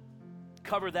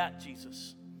 Cover that,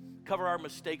 Jesus. Cover our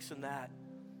mistakes in that.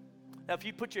 Now, if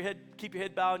you keep your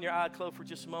head bowed and your eye closed for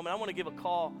just a moment, I want to give a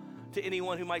call to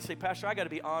anyone who might say, Pastor, I got to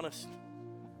be honest.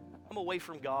 I'm away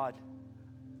from God.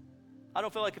 I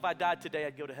don't feel like if I died today,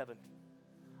 I'd go to heaven.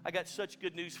 I got such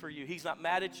good news for you. He's not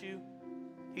mad at you.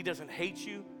 He doesn't hate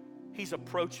you. He's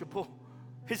approachable.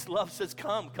 His love says,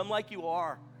 come like you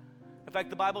are. In fact,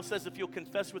 the Bible says if you'll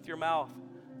confess with your mouth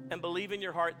and believe in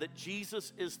your heart that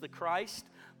Jesus is the Christ,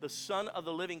 the Son of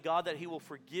the living God, that he will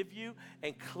forgive you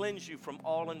and cleanse you from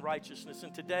all unrighteousness.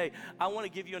 And today, I want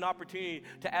to give you an opportunity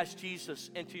to ask Jesus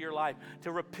into your life,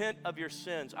 to repent of your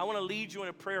sins. I want to lead you in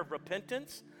a prayer of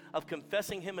repentance, of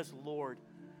confessing him as Lord.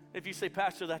 If you say,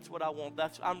 Pastor, that's what I want.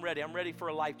 I'm ready. I'm ready for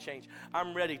a life change.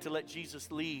 I'm ready to let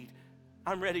Jesus lead.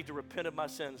 I'm ready to repent of my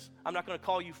sins. I'm not going to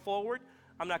call you forward.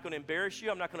 I'm not going to embarrass you.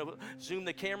 I'm not going to zoom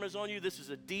the cameras on you. This is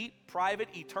a deep, private,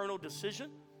 eternal decision.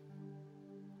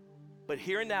 But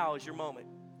here and now is your moment.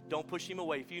 Don't push him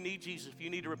away. If you need Jesus, if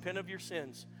you need to repent of your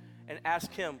sins and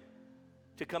ask him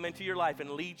to come into your life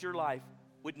and lead your life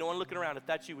with no one looking around, if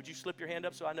that's you, would you slip your hand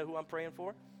up so I know who I'm praying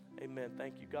for? Amen.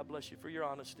 Thank you. God bless you for your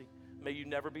honesty. May you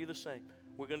never be the same.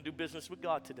 We're going to do business with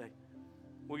God today.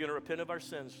 We're going to repent of our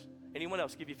sins. Anyone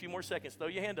else? Give you a few more seconds. Throw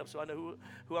your hand up so I know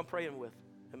who I'm praying with.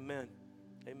 Amen.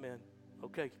 Amen.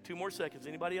 Okay, 2 more seconds.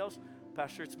 Anybody else?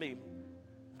 Pastor, it's me.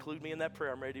 Include me in that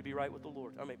prayer. I'm ready to be right with the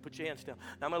Lord. All right, put your hands down.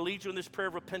 Now I'm going to lead you in this prayer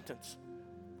of repentance.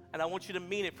 And I want you to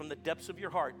mean it from the depths of your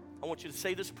heart. I want you to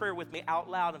say this prayer with me out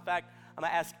loud. In fact, I'm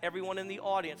going to ask everyone in the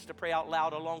audience to pray out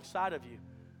loud alongside of you.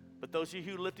 But those of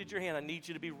you who lifted your hand, I need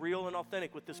you to be real and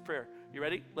authentic with this prayer. You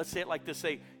ready? Let's say it like this.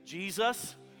 Say,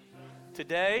 Jesus,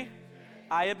 today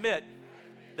I admit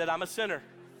that I'm a sinner.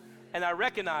 And I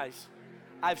recognize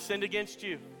I've sinned against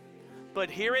you.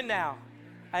 But here and now,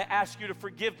 I ask you to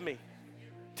forgive me,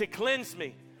 to cleanse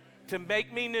me, to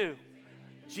make me new.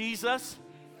 Jesus,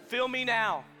 fill me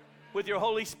now with your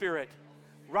Holy Spirit.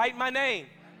 Write my name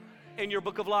in your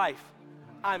book of life.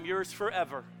 I'm yours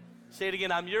forever. Say it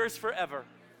again, I'm yours forever.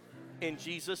 In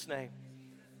Jesus' name.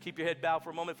 Keep your head bowed for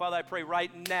a moment. Father, I pray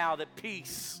right now that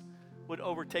peace would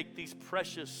overtake these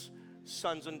precious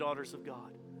sons and daughters of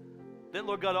God. That,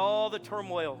 Lord God, all the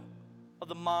turmoil of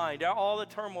the mind, all the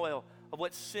turmoil of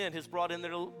what sin has brought in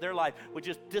their life would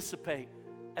just dissipate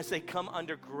as they come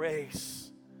under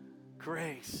grace.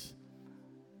 Grace.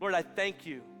 Lord, I thank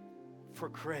you for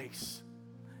grace.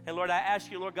 And Lord, I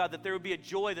ask you, Lord God, that there would be a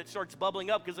joy that starts bubbling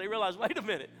up because they realize, wait a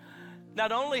minute,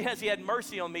 not only has he had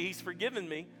mercy on me, he's forgiven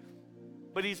me,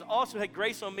 but he's also had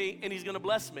grace on me and he's going to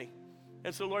bless me.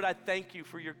 And so, Lord, I thank you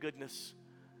for your goodness.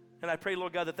 And I pray,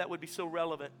 Lord God, that that would be so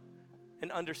relevant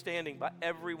and understanding by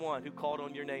everyone who called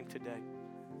on your name today.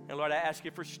 And Lord, I ask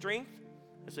you for strength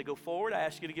as they go forward. I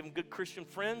ask you to give them good Christian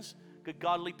friends, good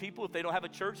godly people. If they don't have a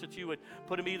church, that you would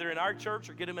put them either in our church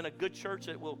or get them in a good church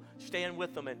that will stand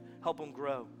with them and help them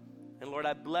grow. And Lord,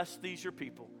 I bless these, your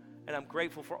people. And I'm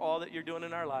grateful for all that you're doing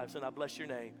in our lives. And I bless your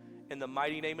name in the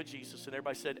mighty name of Jesus. And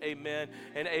everybody said amen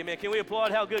and amen. Can we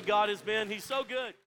applaud how good God has been? He's so good.